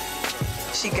me?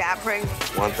 She got pregnant?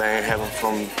 One thing happened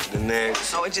from the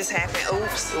next. Oh, it just happened.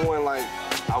 Oops. It wasn't like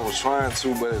I was trying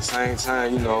to, but at the same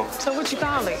time, you know. So what you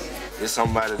call it? It's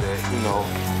somebody that, you know,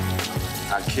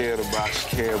 I cared about,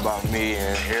 she cared about me,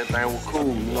 and everything was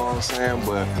cool, you know what I'm saying?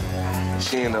 But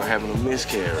she ended up having a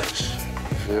miscarriage,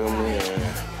 you feel me?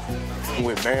 And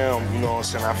with Bam, you know what I'm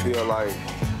saying, I feel like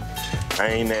I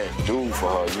ain't that dude for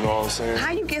her, you know what I'm saying?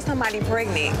 How you get somebody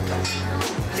pregnant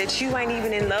that you ain't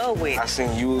even in love with? I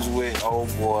seen you was with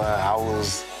old boy, I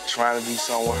was trying to do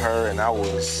something with her, and I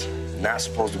was not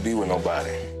supposed to be with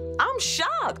nobody. I'm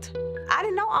shocked. I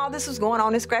didn't know all this was going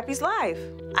on in Scrappy's life.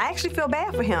 I actually feel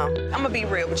bad for him. I'm gonna be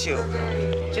real with you.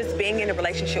 Just being in a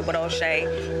relationship with O'Shea,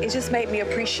 it just made me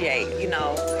appreciate, you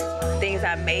know, things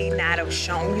I may not have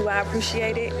shown you I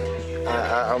appreciated.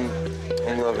 I'm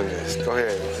loving this. Go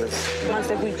ahead. Once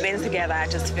that we've been together, I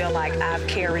just feel like I've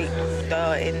carried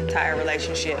the entire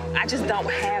relationship. I just don't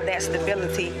have that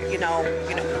stability, you know,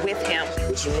 with him.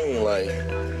 What you mean,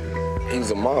 like,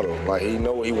 he's a model. Like, he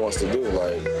know what he wants to do,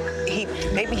 like.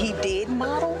 Maybe he did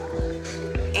model,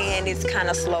 and it's kind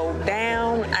of slowed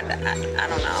down. I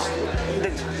don't know.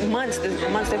 The months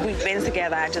that we've been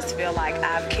together, I just feel like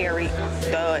I've carried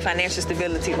the financial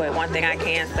stability. But one thing I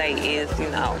can say is, you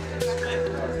know,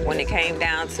 when it came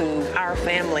down to our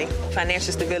family,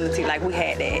 financial stability, like we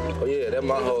had that. Oh yeah, that's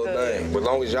my whole thing. But as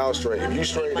long as y'all straight, if you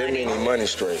straight, that means money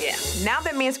straight. Yeah. Now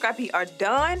that me and Scrappy are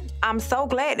done, I'm so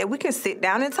glad that we can sit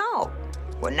down and talk.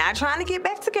 We're not trying to get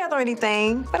back together or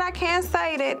anything, but I can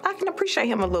say that I can appreciate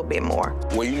him a little bit more.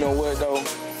 Well, you know what, though?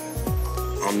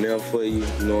 I'm there for you,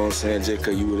 you know what I'm saying? Just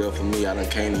because you were there for me, I done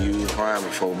came to you crying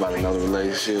before about another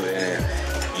relationship,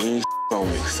 and you ain't on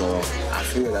me, so I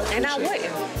feel that. And I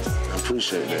wouldn't. I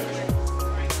appreciate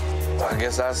that. I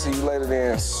guess I'll see you later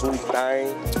then, sweet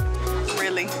thing.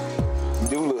 Really? You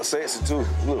do look sexy, too.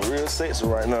 You look real sexy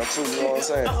right now, too, you know what I'm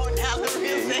saying? Oh, now I look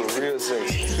real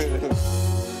sexy. You look real sexy.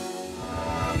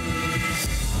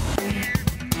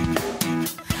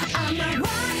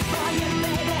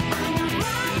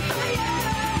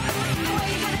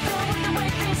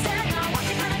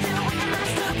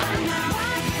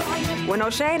 When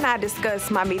O'Shea and I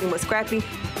discussed my meeting with Scrappy,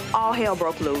 all hell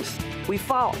broke loose. We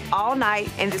fought all night,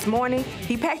 and this morning,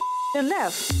 he packed and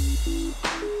left.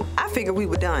 I figured we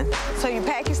were done. So you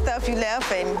pack your stuff, you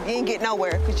left, and you didn't get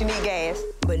nowhere because you need gas.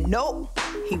 But nope,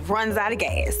 he runs out of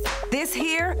gas. This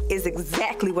here is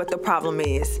exactly what the problem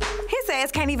is. His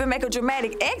ass can't even make a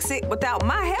dramatic exit without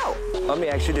my help. Let me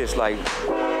ask you this, like,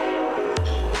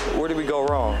 where did we go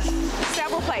wrong?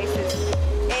 Several places.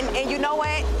 And you know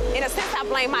what? In a sense, I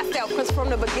blame myself, because from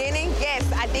the beginning, yes,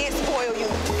 I did spoil you.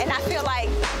 And I feel like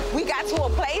we got to a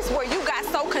place where you got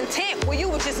so content, where you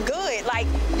were just good. Like,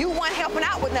 you weren't helping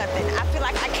out with nothing. I feel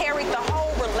like I carried the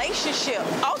whole relationship.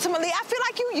 Ultimately, I feel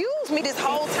like you used me this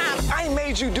whole time. I ain't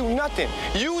made you do nothing.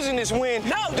 Using this win.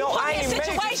 No, you put me in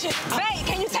situations. Babe,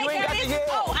 can you take care of this?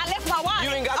 Oh, I left my wallet.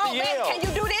 You ain't got the yell. Babe, can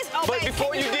you do this? Oh, but babe,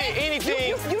 before you did anything,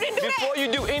 you didn't do before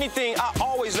you do anything, I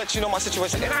always let you know my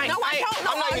situation. And I'm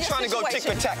not even trying to go tick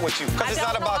for tack with you, because it's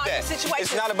not about that.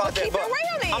 It's not about that. But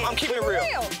I'm keeping it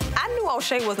real. I knew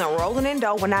O'Shea wasn't rolling in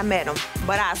dough when I met him,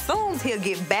 but I assumed he'll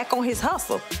get back on his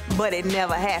hustle. But it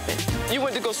never happened. You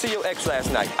went to go see your ex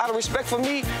last night. Out of respect for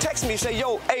me, text me, say,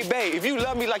 yo, hey, babe, if you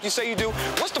love me like you say you do,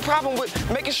 what's the problem with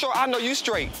making sure I know you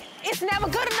straight? It's never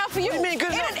good enough for you. What do you mean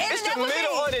good enough? It's the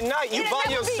middle of the night. You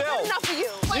by yourself. Good enough for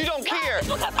you. You don't care.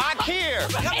 I care.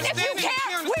 And if you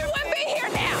care, we wouldn't be here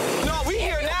now. No, we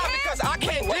here now because I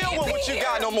can't deal with what you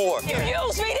got no more. You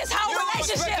used me this whole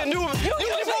relationship. You used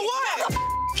me for what?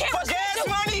 For gas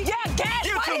money? Yeah, gas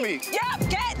Give money. it to me. Yeah,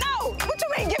 gas. No. What you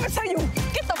mean give it to you?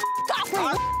 Get the off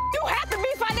me. You have to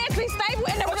be financially stable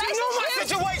in the relationship. But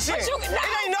you know my situation. It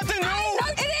ain't nothing new.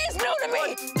 It is new to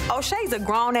me. O'Shea's a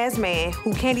grown-ass man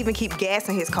who can't even keep gas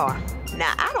in his car.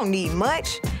 Now, I don't need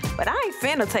much, but I ain't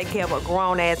finna take care of a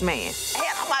grown-ass man.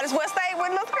 Hell, I might as well stay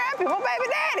with little Scrappy, my baby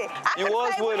daddy. I You could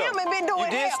was stay with him and been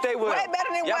doing You did stay with way him. better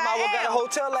than Y'all what might well I got a am.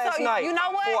 hotel last So, night. you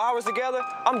know what? 4 hours together,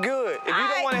 I'm good. If you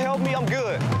don't want to help me, I'm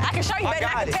good. I can show you better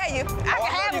than I can tell you. I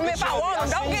can have him if I want him.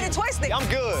 Don't get it twisted. I'm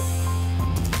good.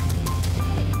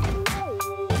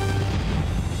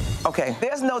 Okay,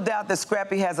 there's no doubt that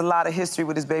Scrappy has a lot of history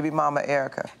with his baby mama,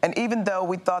 Erica. And even though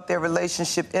we thought their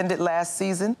relationship ended last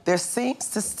season, there seems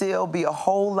to still be a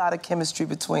whole lot of chemistry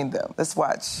between them. Let's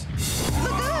watch.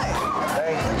 Look good.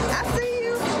 Thank you. I see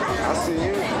you. I see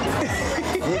you.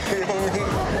 You feel me?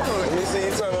 Let me see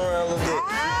you turn around a little bit.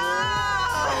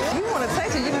 Oh, you want to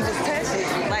taste it, you need to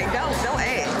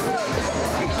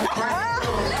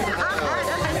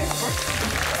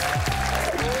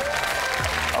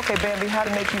Bambi, how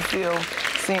did it make you feel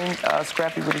seeing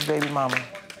Scrappy with his baby mama?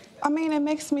 I mean, it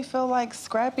makes me feel like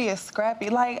Scrappy is Scrappy.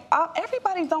 Like,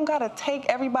 everybody don't gotta take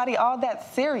everybody all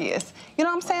that serious. You know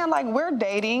what I'm saying? Like, we're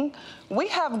dating, we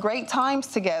have great times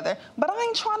together, but I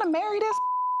ain't trying to marry this.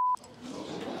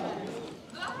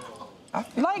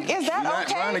 Like, is that You're not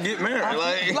okay? trying to get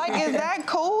married. Like, is that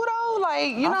cool though? Like,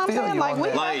 you know what I'm saying? Like, we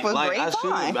have a great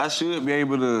time. I should be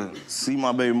able to see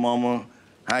my baby mama.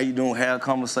 How you doing? Have a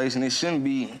conversation. It shouldn't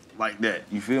be like that.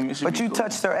 You feel me? But you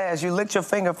touched her ass. You licked your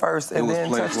finger first and then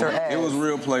touched her ass. It was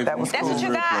real playful. That was That's cool. what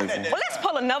you got? Well, let's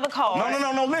pull another card.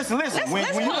 No. Listen. Let's pull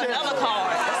another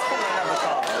card.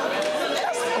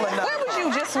 Where was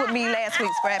you just with me last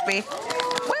week, Scrappy?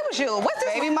 Where was you? What's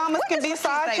this? Baby mamas can be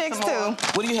side chicks too.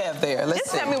 What do you have there? Let's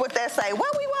Just see. tell me what that say.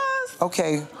 Where we was?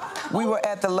 Okay, we were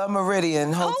at the La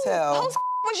Meridian Hotel. Who's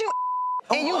was you?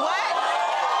 And you what?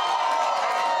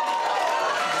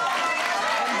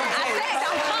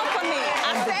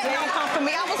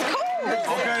 I was cool.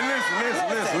 Okay, listen.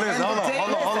 Hold on.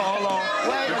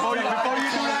 Before you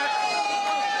do that,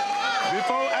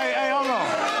 hey, hold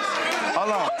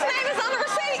on. Whose name is on the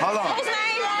receipt? Hold on. Whose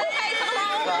name? Who paid for the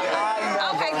room?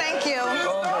 Okay, thank you.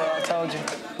 I told you.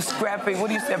 Scrappy, what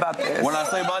do you say about this? What I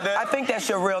say about that? I think that's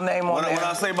your real name on there. What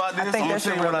I say about this? I think that's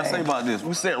your real what I say name. about this.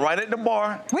 We sat right at the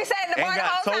bar. We sat at the bar the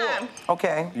whole time.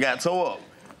 Okay. Got towed up.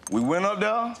 We went up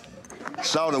there.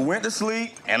 Shawty went to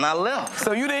sleep, and I left.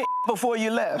 So you didn't before you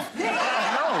left? No.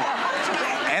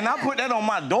 And I put that on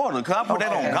my daughter, because I put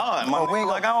that on God. We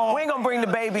ain't gonna bring the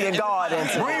baby and God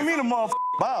into it. Bring me the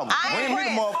motherfucking Bible. Bring me the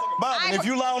motherfucking Bible. And if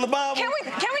you lie on the Bible... Can we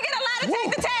get a lie to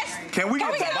take the test? Can we get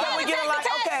a lie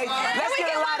to Okay, let's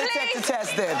get a lie to take the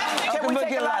test then. Can we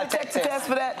take a lie to take the test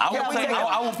for that? I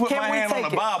will put my hand on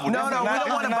the Bible. No, we don't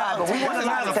want a Bible. We want a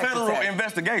lie to take the test. This is not a federal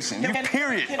investigation. You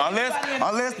period.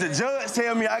 Unless the judge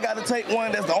tell me I got to take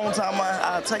one, that's the only time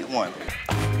I take one.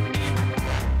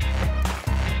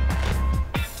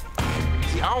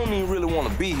 See, I don't even really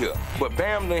want to be here, but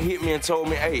Bam done hit me and told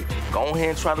me, hey, go ahead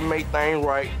and try to make things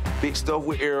right. Big stuff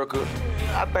with Erica.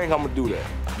 I think I'm gonna do that.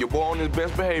 Your boy on his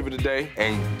best behavior today,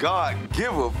 and God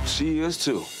give her, she is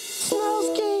too.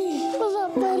 Snowski, what's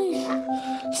up,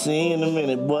 buddy? See you in a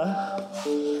minute, boy.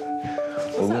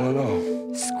 What's going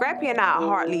on? Scrappy and I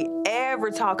hardly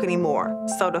ever talk anymore,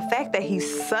 so the fact that he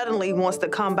suddenly wants to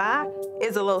come by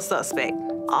is a little suspect.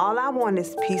 All I want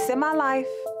is peace in my life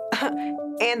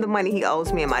and the money he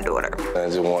owes me and my daughter. I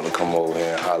just want to come over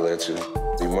here and holler at you.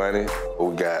 The money,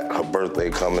 we got her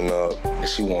birthday coming up, and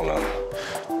she want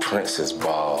a princess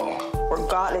ball.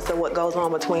 Regardless of what goes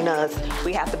on between us,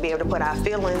 we have to be able to put our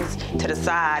feelings to the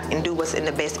side and do what's in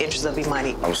the best interest of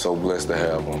Imani. I'm so blessed to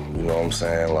have him, you know what I'm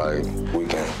saying? Like, we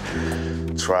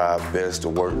can try our best to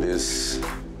work this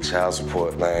child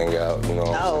support thing out, you know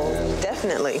what I'm saying?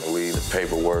 Definitely. Leave the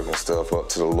paperwork and stuff up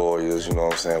to the lawyers, you know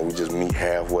what I'm saying? We just meet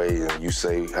halfway and you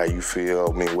say how you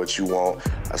feel, I mean, what you want,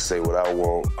 I say what I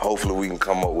want. Hopefully we can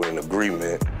come up with an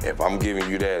agreement. If I'm giving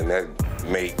you that and that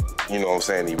make, you know what I'm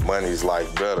saying, the money's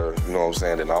life better, you know what I'm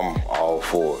saying, then I'm all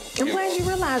for it. I'm glad you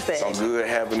realized that. Something good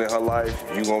happened in her life,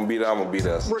 you gonna be there, I'm gonna be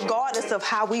there. Regardless of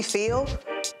how we feel,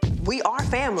 we are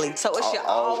family, so it should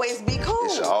always be cool.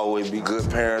 It should always be good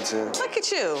parenting. Look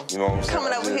at you. You know what I'm saying?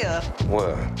 Coming over here.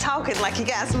 What? Talking like you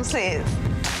got some sense.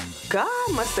 God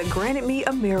must have granted me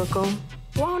a miracle.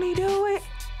 Won't he do it?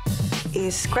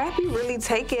 Is Scrappy really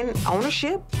taking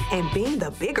ownership and being the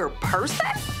bigger person?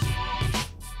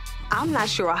 I'm not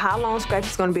sure how long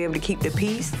Scrappy's gonna be able to keep the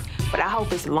peace, but I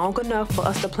hope it's long enough for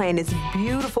us to plan this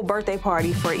beautiful birthday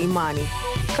party for Imani,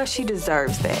 because she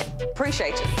deserves that.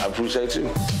 Appreciate you. I appreciate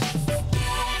you.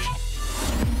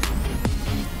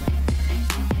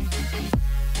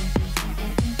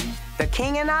 The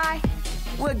king and I,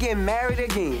 we're getting married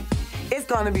again. It's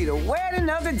gonna be the wedding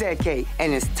of the decade,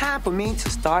 and it's time for me to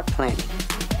start planning.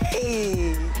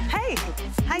 Hey,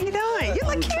 how you doing? You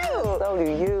look cute. So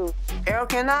do you.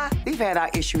 Erica and I, we've had our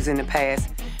issues in the past,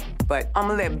 but I'm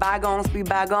gonna let bygones be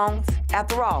bygones.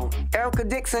 After all, Erica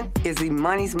Dixon is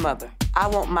Imani's mother. I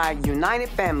want my united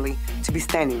family to be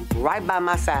standing right by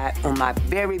my side on my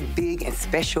very big and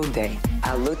special day.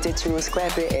 I looked at you and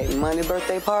Scrappy at Imani's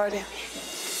birthday party,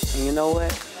 and you know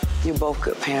what? You're both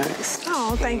good parents.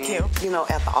 Oh, thank you. You know,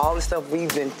 after all the stuff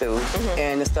we've been through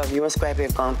and the stuff you and Scrappy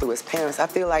have gone through as parents, I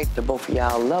feel like the both of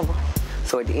y'all love her.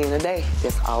 So at the end of the day,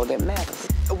 that's all that matters.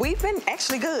 We've been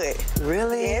actually good.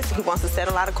 Really? Yes, he wants to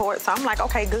settle out of court, so I'm like,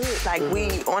 okay, good. Like,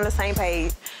 we on the same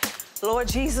page. Lord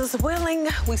Jesus willing,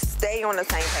 we stay on the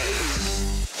same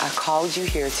page. I called you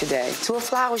here today to a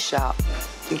flower shop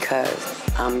because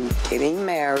I'm getting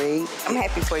married. I'm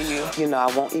happy for you. You know,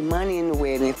 I want money in the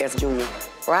wedding as junior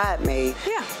bridesmaid.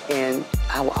 Yeah. And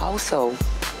I would also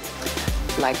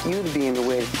like you to be in the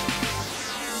wedding.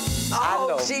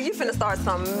 Oh, gee, you finna start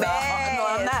some mess. No,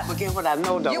 I'm not, but guess what I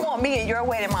know, though? You want me in your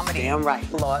wedding, Mama D. Damn right.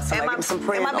 Lord, somebody give me some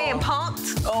prayer. Am I being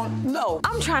punked? Oh, no.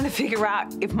 I'm trying to figure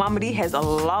out if Mama D has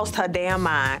lost her damn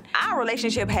mind. Our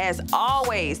relationship has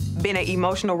always been an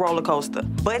emotional roller coaster,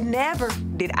 but never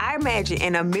did I imagine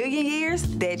in a million years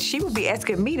that she would be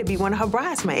asking me to be one of her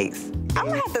bridesmaids. I'm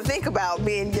gonna have to think about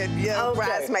being your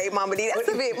bridesmaid, Mama D. That's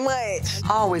a bit much.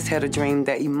 I always had a dream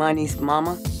that Imani's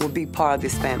mama would be part of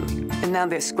this family. And now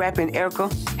that Scrappy and Erica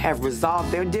have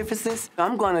resolved their differences,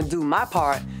 I'm gonna do my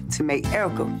part to make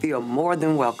Erica feel more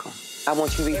than welcome. I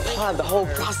want you to be part of the whole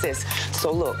process.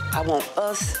 So look, I want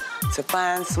us to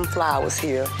find some flowers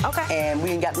here. Okay. And we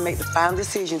ain't got to make the final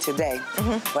decision today.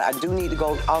 But I do need to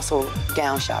go also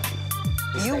gown shopping.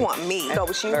 You want me to go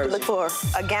with you to look for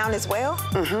a gown as well?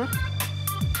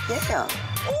 Yeah.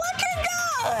 Look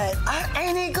at God.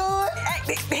 Ain't he good?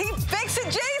 He fixed it,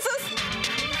 Jesus.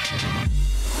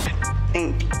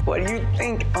 What do you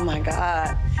think? Oh my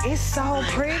God. It's so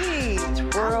pretty.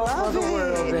 World for the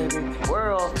world, baby.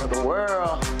 World for the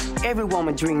world. Every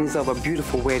woman dreams of a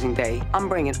beautiful wedding day. I'm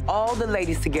bringing all the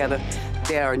ladies together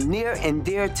that are near and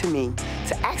dear to me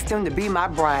to ask them to be my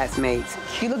bridesmaids.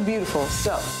 You look beautiful.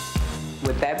 So,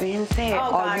 with that being said,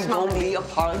 are you gonna be a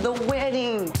part of the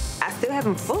wedding? I still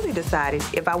haven't fully decided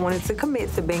if I wanted to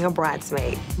commit to being a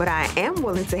bridesmaid, but I am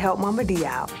willing to help Mama D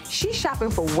out. She's shopping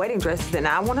for wedding dresses, and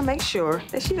I want to make sure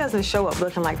that she doesn't show up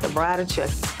looking like the bride of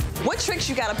Chucky. What tricks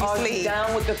you got up your sleeve?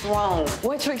 Down with the throne.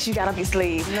 What tricks you got up your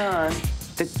sleeve? None.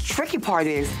 The tricky part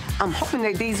is, I'm hoping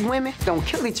that these women don't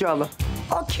kill each other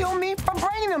or kill me for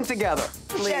bringing them together.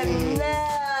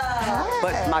 Chanel.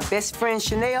 But my best friend,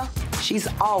 Chanel, she's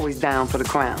always down for the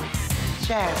crown.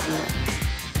 Jasmine.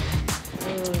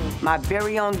 My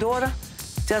very own daughter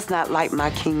does not like my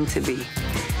king to be.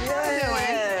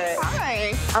 Good.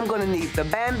 Hi. I'm gonna need the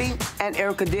Bambi and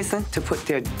Erica Dixon to put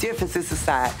their differences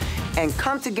aside and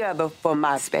come together for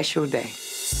my special day.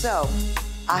 So,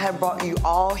 I have brought you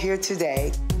all here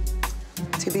today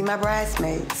to be my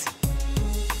bridesmaids.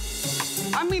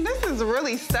 I mean, this is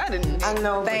really sudden. I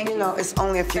know, but you know, it's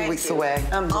only a few weeks away.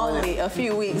 Only a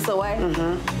few weeks away?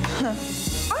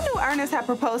 I knew Ernest had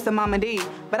proposed to Mama D,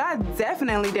 but I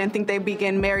definitely didn't think they'd be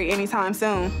getting married anytime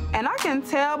soon. And I can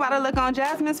tell by the look on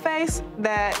Jasmine's face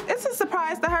that it's a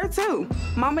surprise to her too.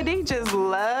 Mama D just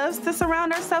loves to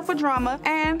surround herself with drama,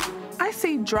 and I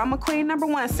see drama queen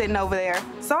 #1 sitting over there.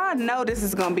 So I know this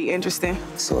is gonna be interesting.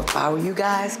 So if I were you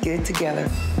guys, get it together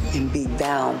and be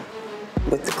down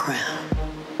with the crown.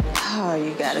 Oh,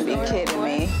 you gotta be kidding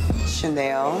me.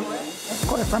 Chanel. Of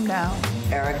course, I'm down.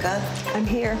 Erica. I'm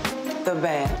here. The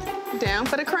band. Down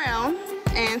for the crown.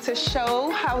 And to show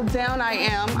how down I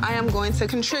am going to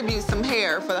contribute some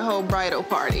hair for the whole bridal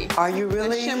party. Are you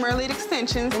really? The shimmer lead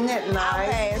extensions. Isn't that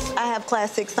nice? I have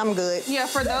classics, I'm good. Yeah,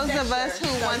 for those of us who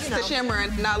wants to shimmer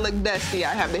and not look dusty,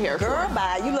 I have the hair Girl, for.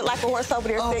 bye. You look like a horse over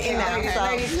there sitting now. Okay, So.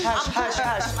 ladies, hush, hush,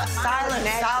 hush. Silence,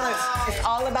 silence. It's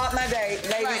all about my day.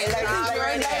 Ladies,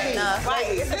 Right,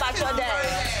 it's about your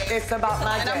day. It's about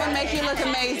my And day. I'm gonna make you look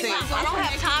amazing. I don't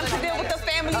have time to deal with the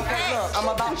family Okay, look, I'm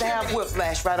about to have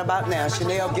whiplash right about now.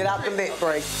 Chanel, get out the lit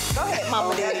break. Go ahead,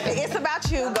 Mama D. It's about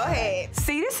you. Go ahead.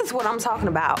 See, this is what I'm talking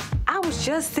about. I was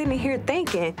just sitting here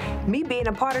thinking me being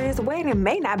a part of this wedding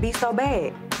may not be so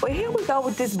bad. But here we go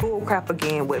with this bull crap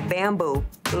again with bamboo.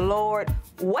 Lord,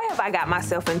 what have I got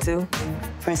myself into?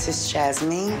 Princess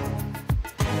Jasmine,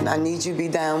 I need you to be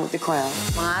down with the crown.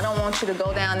 Well, I don't want you to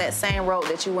go down that same road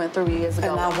that you went through years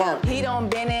ago. And I won't. He done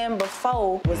been in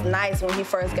before, was nice when he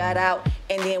first got out,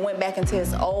 and then went back into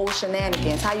his old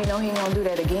shenanigans. How you know he ain't gonna do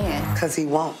that again? Because he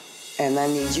won't. And I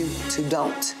need you to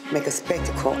don't make a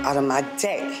spectacle out of my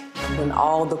day when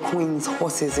all the queen's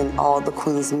horses and all the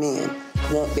queen's men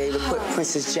won't be able to put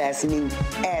Princess Jasmine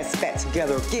ass fat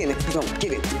together again if you don't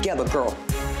get it together, girl.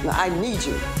 Now, I need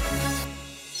you.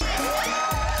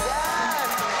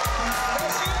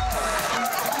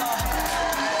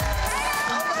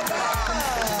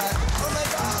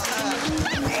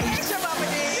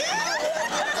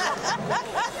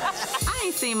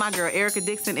 Seen my girl Erica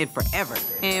Dixon in forever,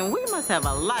 and we must have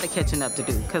a lot of catching up to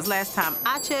do, because last time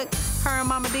I checked, her and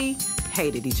Mama D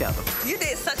hated each other. You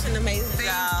did such an amazing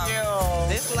job.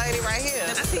 This lady right here.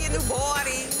 I see your new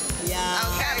body. Yeah.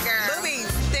 Okay, girl. Luby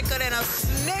thicker than a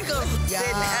snicker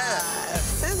sitting up.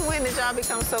 Since when did y'all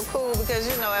become so cool? Because,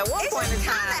 you know, at one point in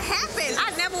time... It happened.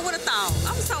 I never would have thought.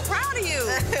 I'm so proud of you.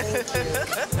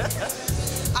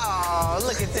 Oh,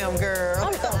 look at them, girl.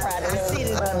 I'm so proud of you. I see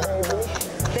this, baby.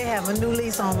 They have a new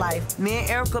lease on life. Me and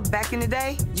Erica back in the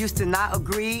day used to not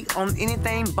agree on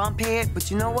anything, bump head,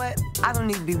 but you know what? I don't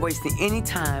need to be wasting any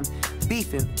time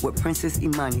beefing with Princess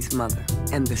Imani's mother.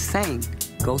 And the same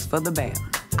goes for the Bam.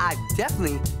 I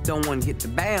definitely don't want to get the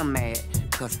Bam mad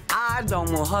because I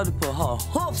don't want her to put her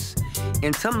hoofs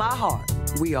into my heart.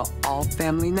 We are all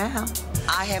family now.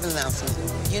 I have an announcement.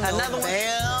 You know,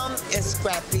 Bam and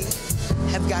Scrappy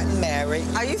have gotten married.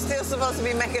 Are you still supposed to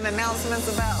be making announcements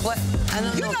about what? I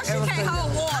don't You know she can't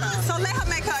hold water, so let her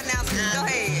make her announcement. Go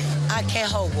ahead. I can't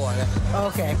hold water.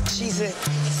 Okay. She's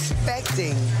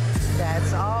expecting.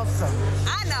 That's awesome.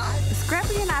 I know.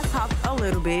 Scrappy and I talked a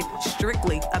little bit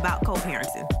strictly about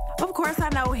co-parenting. Of course, I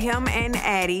know him and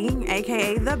Addie,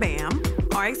 aka the Bam,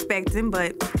 are expecting,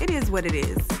 but it is what it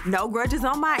is. No grudges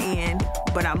on my end,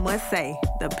 but I must say,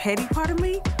 the petty part of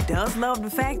me does love the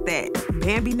fact that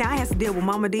Bambi now has to deal with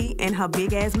Mama D and her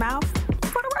big ass mouth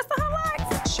for the rest of her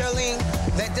life. Charlene,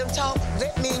 let them talk.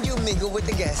 Let me and you mingle with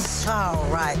the guests. All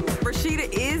right. Rashida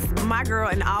is my girl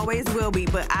and always will be,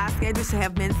 but our schedules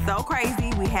have been so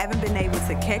crazy, we haven't been able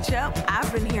to catch up.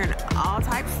 I've been hearing all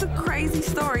types of crazy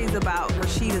stories about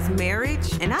Rashida's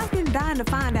marriage, and I've been dying to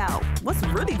find out what's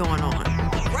really going on.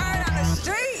 Right on the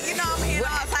street, you know, I'm hearing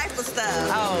all type of stuff.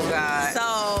 Oh, God.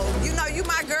 So, you know, you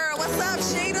my girl. What's up,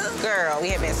 Sheeta? Girl, we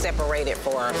have been separated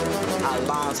for a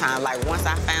long time. Like, once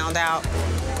I found out,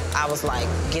 I was like,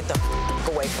 get the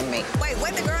away from me. Wait,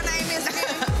 what the girl name is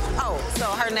again? Oh, so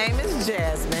her name is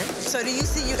Jasmine. So do you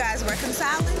see you guys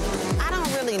reconciling? I don't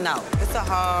really know. It's a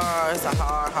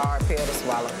hard pill to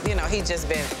swallow. You know, he's just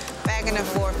been back and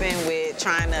forthing with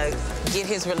trying to get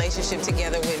his relationship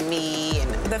together with me.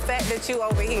 And the fact that you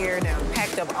over here now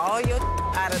packed up all your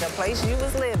out of the place you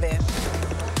was living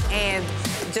and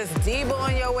just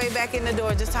debo-ing your way back in the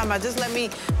door, just talking about, just let me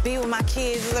be with my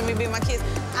kids, just let me be with my kids.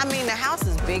 I mean, the house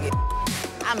is big as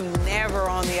I'm never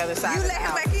on the other side of the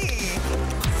house. You let him back in?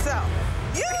 So.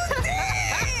 You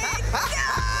did!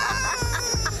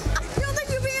 You don't think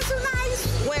you're being too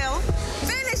nice? Well.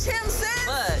 Finish him, sis.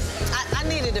 But I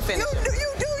needed to finish him.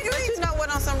 You know what,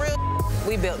 on some real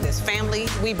we built this family,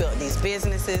 we built these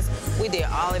businesses, we did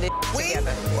all of this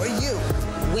together. Or you?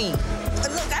 We.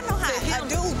 Look, I know how I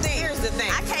do things. Here's the thing.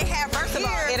 I can't have her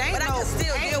it ain't but I can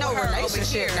still deal with her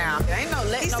relationship over here. now. It ain't no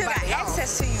letting He still got nobody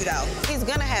access to you, though. He's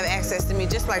gonna have access to me,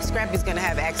 just like Scrappy's gonna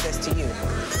have access to you.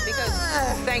 Because,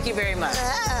 thank you very much.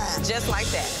 Just like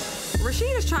that.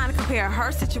 Rashida's trying to compare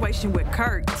her situation with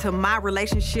Kirk to my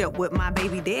relationship with my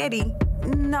baby daddy.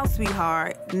 No,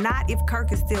 sweetheart, not if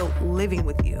Kirk is still living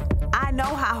with you. I know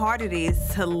how hard it is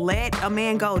to let a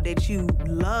man go that you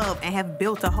love and have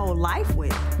built a whole life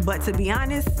with. But to be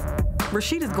honest,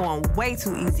 Rashida's going way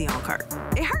too easy on Kirk.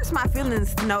 It hurts my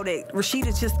feelings to know that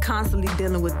Rashida's just constantly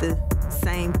dealing with the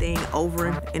same thing over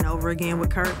and over again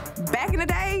with Kirk. Back in the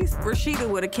days, Rashida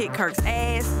would have kicked Kirk's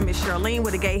ass, Miss Charlene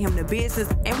would have gave him the business,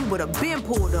 and we would have been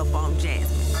pulled up on Jasmine.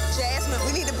 Jasmine,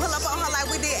 we need to pull up on her like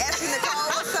we did Ashley Nicole.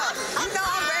 What's up? You know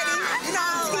I'm ready. You know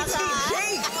I'm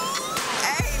TTG.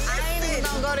 Hey, I ain't even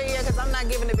gonna go there yet because I'm not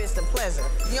giving the bitch the pleasure.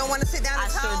 You don't want to sit down and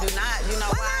talk? I sure do not. You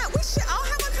know why? Not? We should all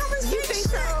have a conversation. You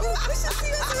think so? We should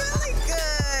see us really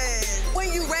good. When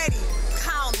you ready,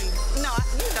 call me. No,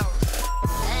 you know.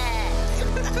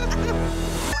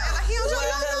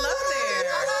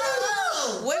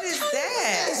 What is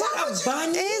that? Is that a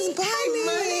bunny? It's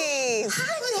bunnies.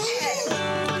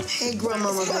 Hey,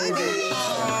 grandmama, baby.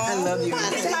 I love you.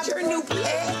 Is that your new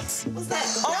pet? What's that?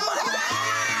 Oh, my God.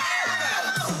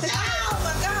 Oh,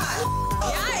 my God.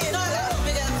 Y'all is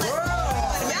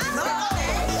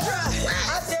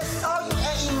I just saw you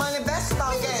at E-Money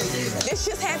basketball game. This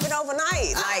just happened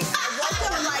overnight. Like, I woke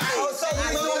up like this. Oh, so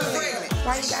you pregnant.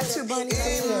 Why you got two bunnies?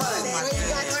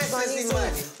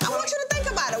 I want you to think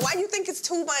about it. Why you think it's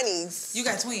two bunnies? You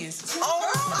got twins. Oh,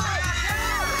 my God.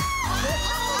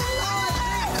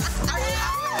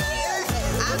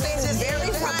 I've been just very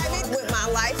private with my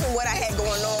life and what I had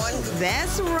going on.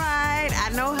 That's right. I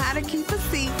know how to keep a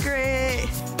secret.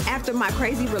 After my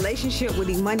crazy relationship with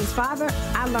E-Money's father,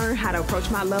 I learned how to approach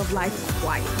my love life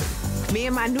quietly. Me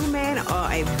and my new man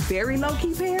are a very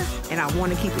low-key pair, and I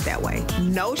want to keep it that way.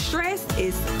 No stress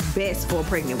is best for a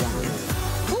pregnant woman.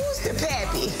 Who's the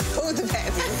pappy? Who's the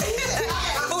pappy?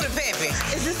 Who the pappy?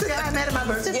 Is this the guy I met at my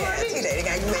birthday party? Yeah, the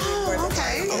guy you met at your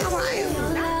birthday party. All right.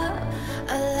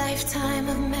 A lifetime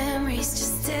of memories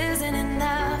just isn't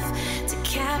enough to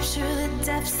capture the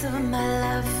depths of my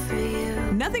love for you.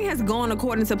 Nothing has gone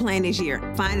according to plan this year.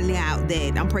 Finding out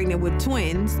that I'm pregnant with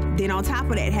twins, then on top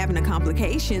of that, having the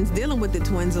complications, dealing with the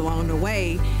twins along the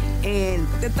way, and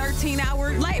the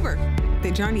 13-hour labor.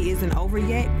 The journey isn't over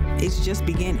yet. It's just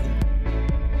beginning.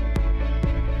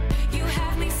 You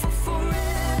have me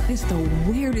It's the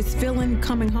weirdest feeling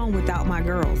coming home without my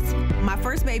girls. My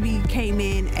first baby came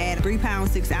in at 3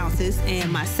 pounds 6 ounces, and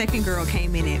my second girl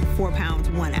came in at 4 pounds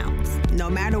 1 ounce. No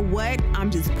matter what, I'm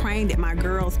just praying that my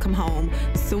girls come home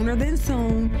sooner than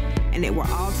soon, and that we're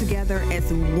all together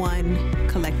as one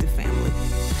collective family.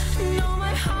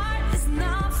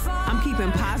 I'm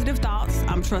keeping positive thoughts.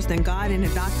 I'm trusting God and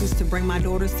the doctors to bring my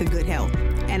daughters to good health.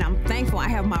 And I'm thankful I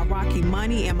have my Rocky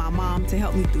money and my mom to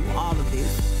help me through all of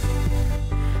this.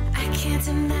 I can't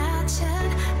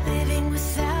imagine living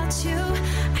without you.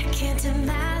 I can't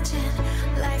imagine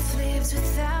life lives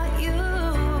without you.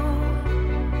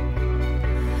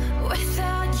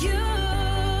 Without you.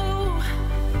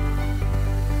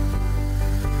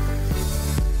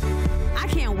 I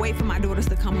can't wait for my daughters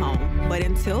to come home. But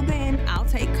until then, I'll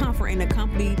take comfort in the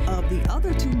company of the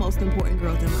other 2 most important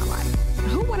girls in my life.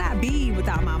 Who would I be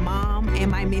without my mom and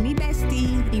my mini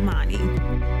bestie, Imani?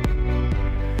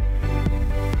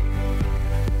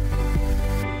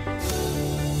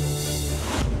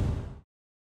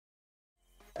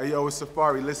 Hey yo, it's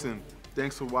Safari. Listen,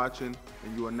 thanks for watching,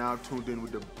 and you are now tuned in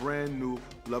with the brand new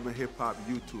Love and Hip Hop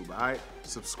YouTube, alright?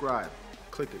 Subscribe.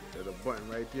 Click it. There's a button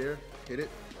right there. Hit it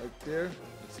right there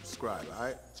and subscribe,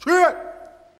 alright?